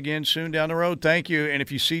talk to you again soon down the road. Thank you. And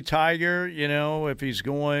if you see Tiger, if he's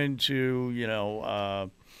going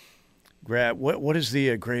to, grab what is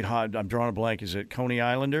the great hot? I'm drawing a blank. Is it Coney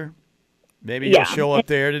Islander? Maybe he'll show up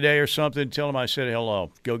there today or something. Tell him I said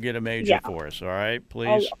hello. Go get a major for us. All right,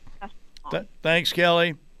 please. Thanks,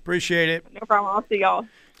 Kelly. Appreciate it. No problem. I'll see y'all.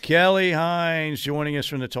 Kelly Hines joining us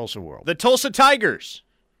from the Tulsa World. The Tulsa Tigers.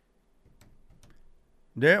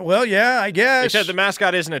 Well, yeah, I guess. They said the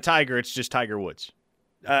mascot isn't a tiger, it's just Tiger Woods.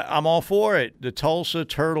 I'm all for it. The Tulsa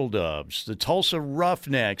Turtle Doves, the Tulsa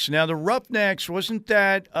Roughnecks. Now, the Roughnecks, wasn't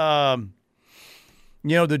that, the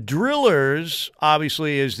Drillers,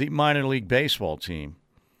 obviously, is the minor league baseball team.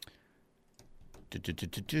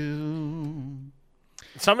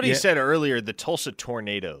 Somebody said earlier the Tulsa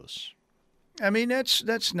Tornadoes. I mean,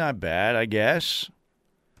 that's not bad, I guess.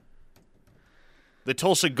 The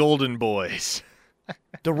Tulsa Golden Boys.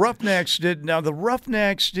 The Roughnecks were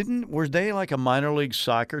they like a minor league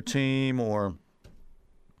soccer team or?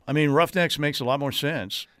 I mean, Roughnecks makes a lot more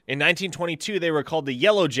sense. In 1922, they were called the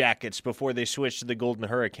Yellow Jackets before they switched to the Golden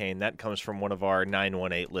Hurricane. That comes from one of our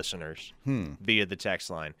 918 listeners via the text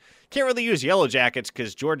line. Can't really use Yellow Jackets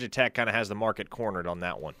because Georgia Tech kind of has the market cornered on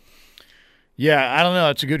that one. Yeah, I don't know.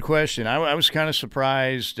 It's a good question. I was kind of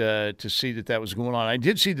surprised to see that was going on. I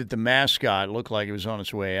did see that the mascot looked like it was on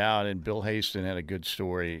its way out, and Bill Haston had a good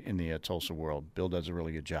story in the Tulsa World. Bill does a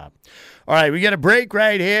really good job. All right, we got a break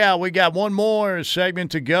right here. We got one more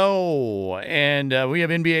segment to go, and we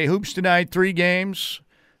have NBA hoops tonight, 3 games.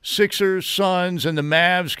 Sixers, Suns, and the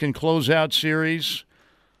Mavs can close out series.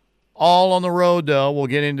 All on the road, though. We'll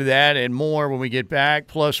get into that and more when we get back,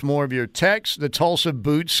 plus more of your text, the Tulsa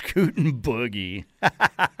Boot Scootin' Boogie.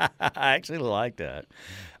 I actually like that.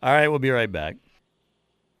 All right, we'll be right back.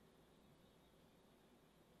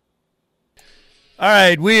 All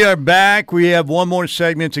right, we are back. We have one more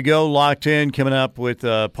segment to go, locked in, coming up with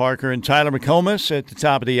Parker and Tyler McComas at the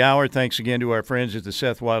top of the hour. Thanks again to our friends at the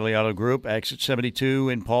Seth Wadley Auto Group, Exit 72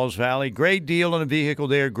 in Pauls Valley. Great deal on a vehicle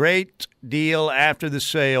there. Great deal after the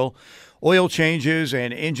sale. Oil changes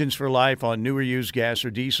and engines for life on newer used gas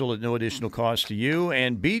or diesel at no additional cost to you.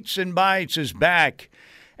 And Beats and Bites is back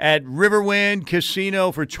at Riverwind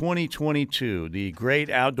Casino for 2022. The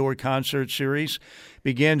great outdoor concert series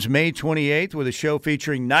begins May 28th with a show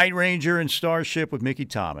featuring Night Ranger and Starship with Mickey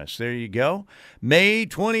Thomas. There you go. May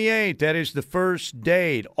 28th, that is the first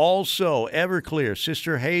date. Also, Everclear,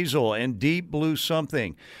 Sister Hazel, and Deep Blue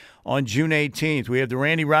Something. On June 18th, we have the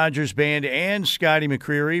Randy Rogers Band and Scotty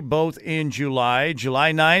McCreery, both in July.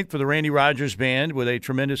 July 9th for the Randy Rogers Band with a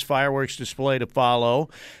tremendous fireworks display to follow.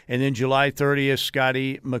 And then July 30th,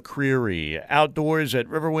 Scotty McCreery. Outdoors at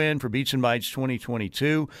Riverwind for Beats and Bites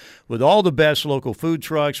 2022 with all the best local food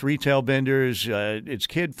trucks, retail vendors. It's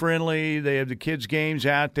kid-friendly. They have the kids' games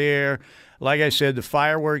out there. Like I said, the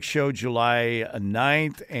fireworks show July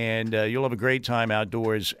 9th, and you'll have a great time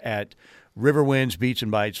outdoors at Riverwind's Beats and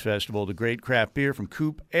Bites Festival, the great craft beer from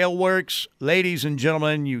Coop Ale Works. Ladies and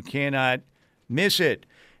gentlemen, you cannot miss it.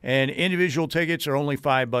 And individual tickets are only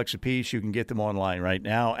 $5 a piece. You can get them online right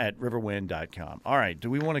now at riverwind.com. All right, do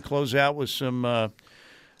we want to close out with some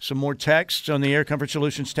more texts on the Air Comfort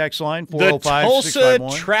Solutions text line? The Tulsa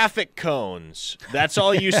traffic cones. That's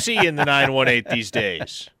all you see in the 918 these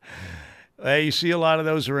days. Hey, you see a lot of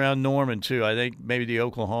those around Norman, too. I think maybe the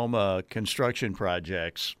Oklahoma construction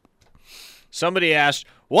projects. Somebody asked,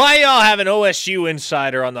 why y'all have an OSU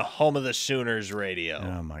insider on the Home of the Sooners radio?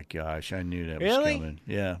 Oh, my gosh. I knew that was coming.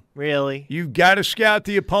 Yeah. Really? You've got to scout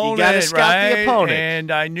the opponent, you got to scout the opponent.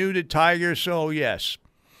 And I knew the Tiger, so yes.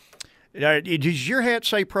 Does your hat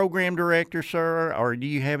say program director, sir? Or do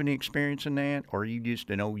you have any experience in that? Or are you just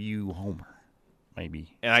an OU homer?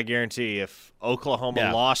 Maybe. And I guarantee if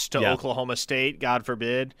Oklahoma lost to Oklahoma State, God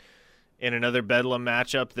forbid, in another Bedlam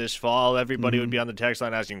matchup this fall, everybody would be on the text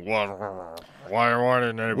line asking, why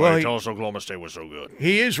didn't anybody tell us Oklahoma State was so good?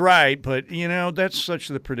 He is right, but, that's such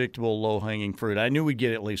the predictable low-hanging fruit. I knew we'd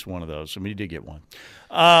get at least one of those, and we did get one.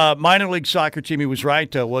 Minor league soccer team, he was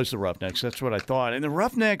right, was the Roughnecks. That's what I thought. And the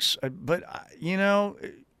Roughnecks, but,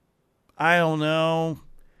 I don't know.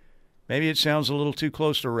 Maybe it sounds a little too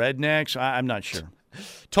close to Rednecks. I'm not sure.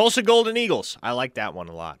 Tulsa Golden Eagles. I like that one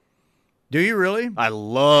a lot. Do you really? I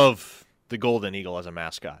love the Golden Eagle as a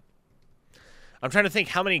mascot. I'm trying to think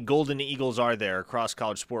how many Golden Eagles are there across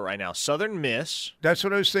college sport right now. Southern Miss. That's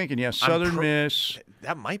what I was thinking. Yeah, Southern Miss.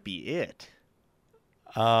 That might be it.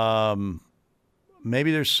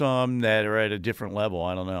 Maybe there's some that are at a different level.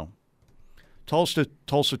 I don't know. Tulsa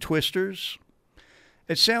Twisters.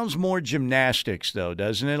 It sounds more gymnastics, though,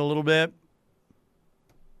 doesn't it, a little bit?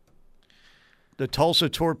 The Tulsa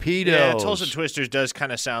Torpedoes. Yeah, Tulsa Twisters does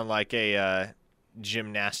kind of sound like a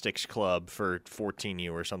gymnastics club for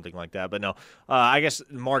 14U or something like that. But no, I guess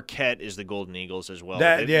Marquette is the Golden Eagles as well.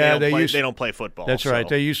 They don't play football. That's right.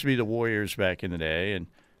 They used to be the Warriors back in the day. And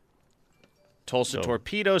Tulsa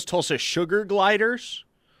Torpedoes, Tulsa Sugar Gliders.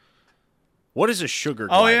 What is a sugar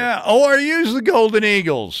glider? Oh, yeah. ORU's the Golden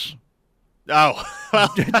Eagles. Oh,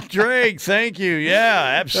 well. Drake, thank you.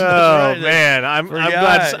 Yeah, absolutely. Oh, right. man. I'm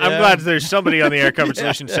glad there's somebody on the Air Coverage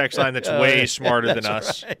Solutions text line that's way smarter than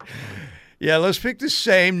us. Right. Yeah, let's pick the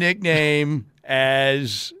same nickname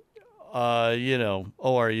as,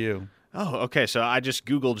 ORU. Oh, okay. So I just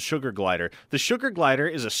Googled sugar glider. The sugar glider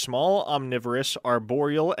is a small, omnivorous,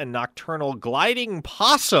 arboreal, and nocturnal gliding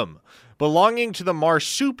possum belonging to the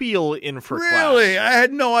marsupial infraclass. Really? I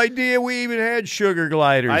had no idea we even had sugar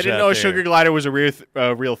gliders. I didn't know a sugar glider was a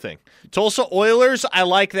real thing. Tulsa Oilers, I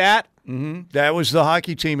like that. Mm-hmm. That was the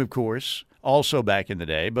hockey team, of course, also back in the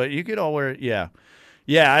day. But you could all wear it. Yeah.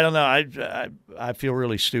 Yeah, I don't know. I feel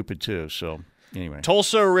really stupid, too. So, anyway.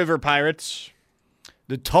 Tulsa River Pirates.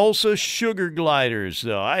 The Tulsa Sugar Gliders,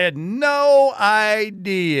 though. I had no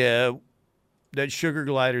idea that sugar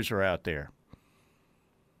gliders are out there.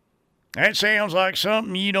 That sounds like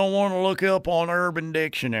something you don't want to look up on Urban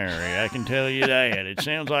Dictionary. I can tell you that. It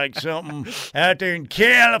sounds like something out there in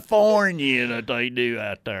California that they do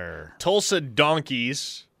out there. Tulsa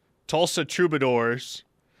Donkeys. Tulsa Troubadours.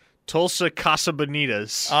 Tulsa Casa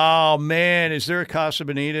Bonitas. Oh, man. Is there a Casa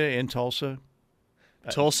Bonita in Tulsa?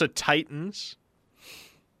 Tulsa Titans.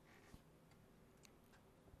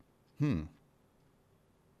 A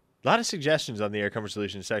lot of suggestions on the Air Comfort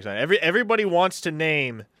Solutions text line. Everybody wants to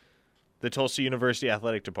name the Tulsa University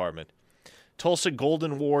Athletic Department. Tulsa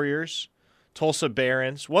Golden Warriors. Tulsa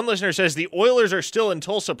Barons. One listener says the Oilers are still in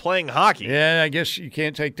Tulsa playing hockey. Yeah, I guess you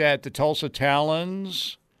can't take that. The Tulsa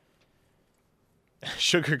Talons.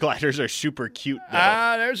 Sugar gliders are super cute,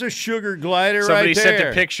 though. There's a sugar glider Somebody right there. sent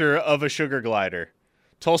a picture of a sugar glider.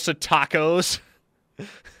 Tulsa Tacos.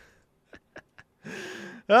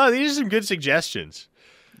 Oh, these are some good suggestions.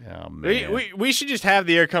 Oh, man. We should just have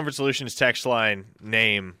the Air Comfort Solutions text line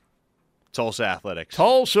name Tulsa Athletics.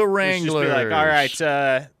 Tulsa Wranglers. Just be like,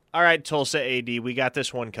 all right, Tulsa AD, we got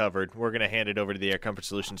this one covered. We're going to hand it over to the Air Comfort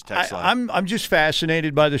Solutions text line. I'm just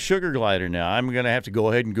fascinated by the sugar glider now. I'm going to have to go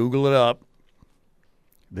ahead and Google it up.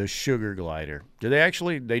 The sugar glider.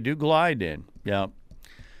 They do glide in. Yeah.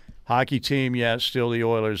 Hockey team, yeah, still the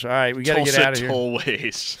Oilers. All right, we got to get out of here.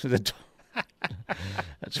 Tollways.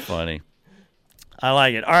 That's funny. I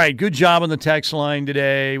like it. All right, good job on the text line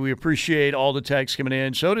today. We appreciate all the texts coming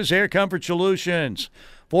in. So does Air Comfort Solutions.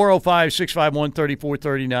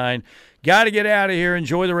 405-651-3439. Got to get out of here.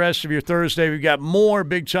 Enjoy the rest of your Thursday. We've got more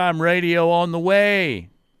Big Time Radio on the way.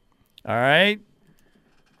 All right?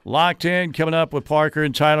 Locked in, coming up with Parker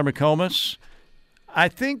and Tyler McComas. I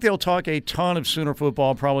think they'll talk a ton of Sooner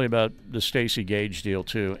football, probably about the Stacey Gage deal,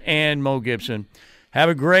 too, and Mo Gibson. Have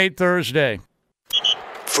a great Thursday.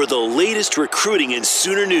 For the latest recruiting and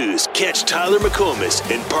Sooner news, catch Tyler McComas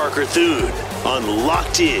and Parker Thune on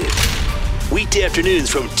Locked In. Weekday afternoons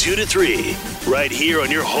from 2 to 3, right here on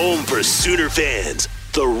your home for Sooner fans,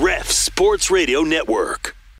 the Ref Sports Radio Network.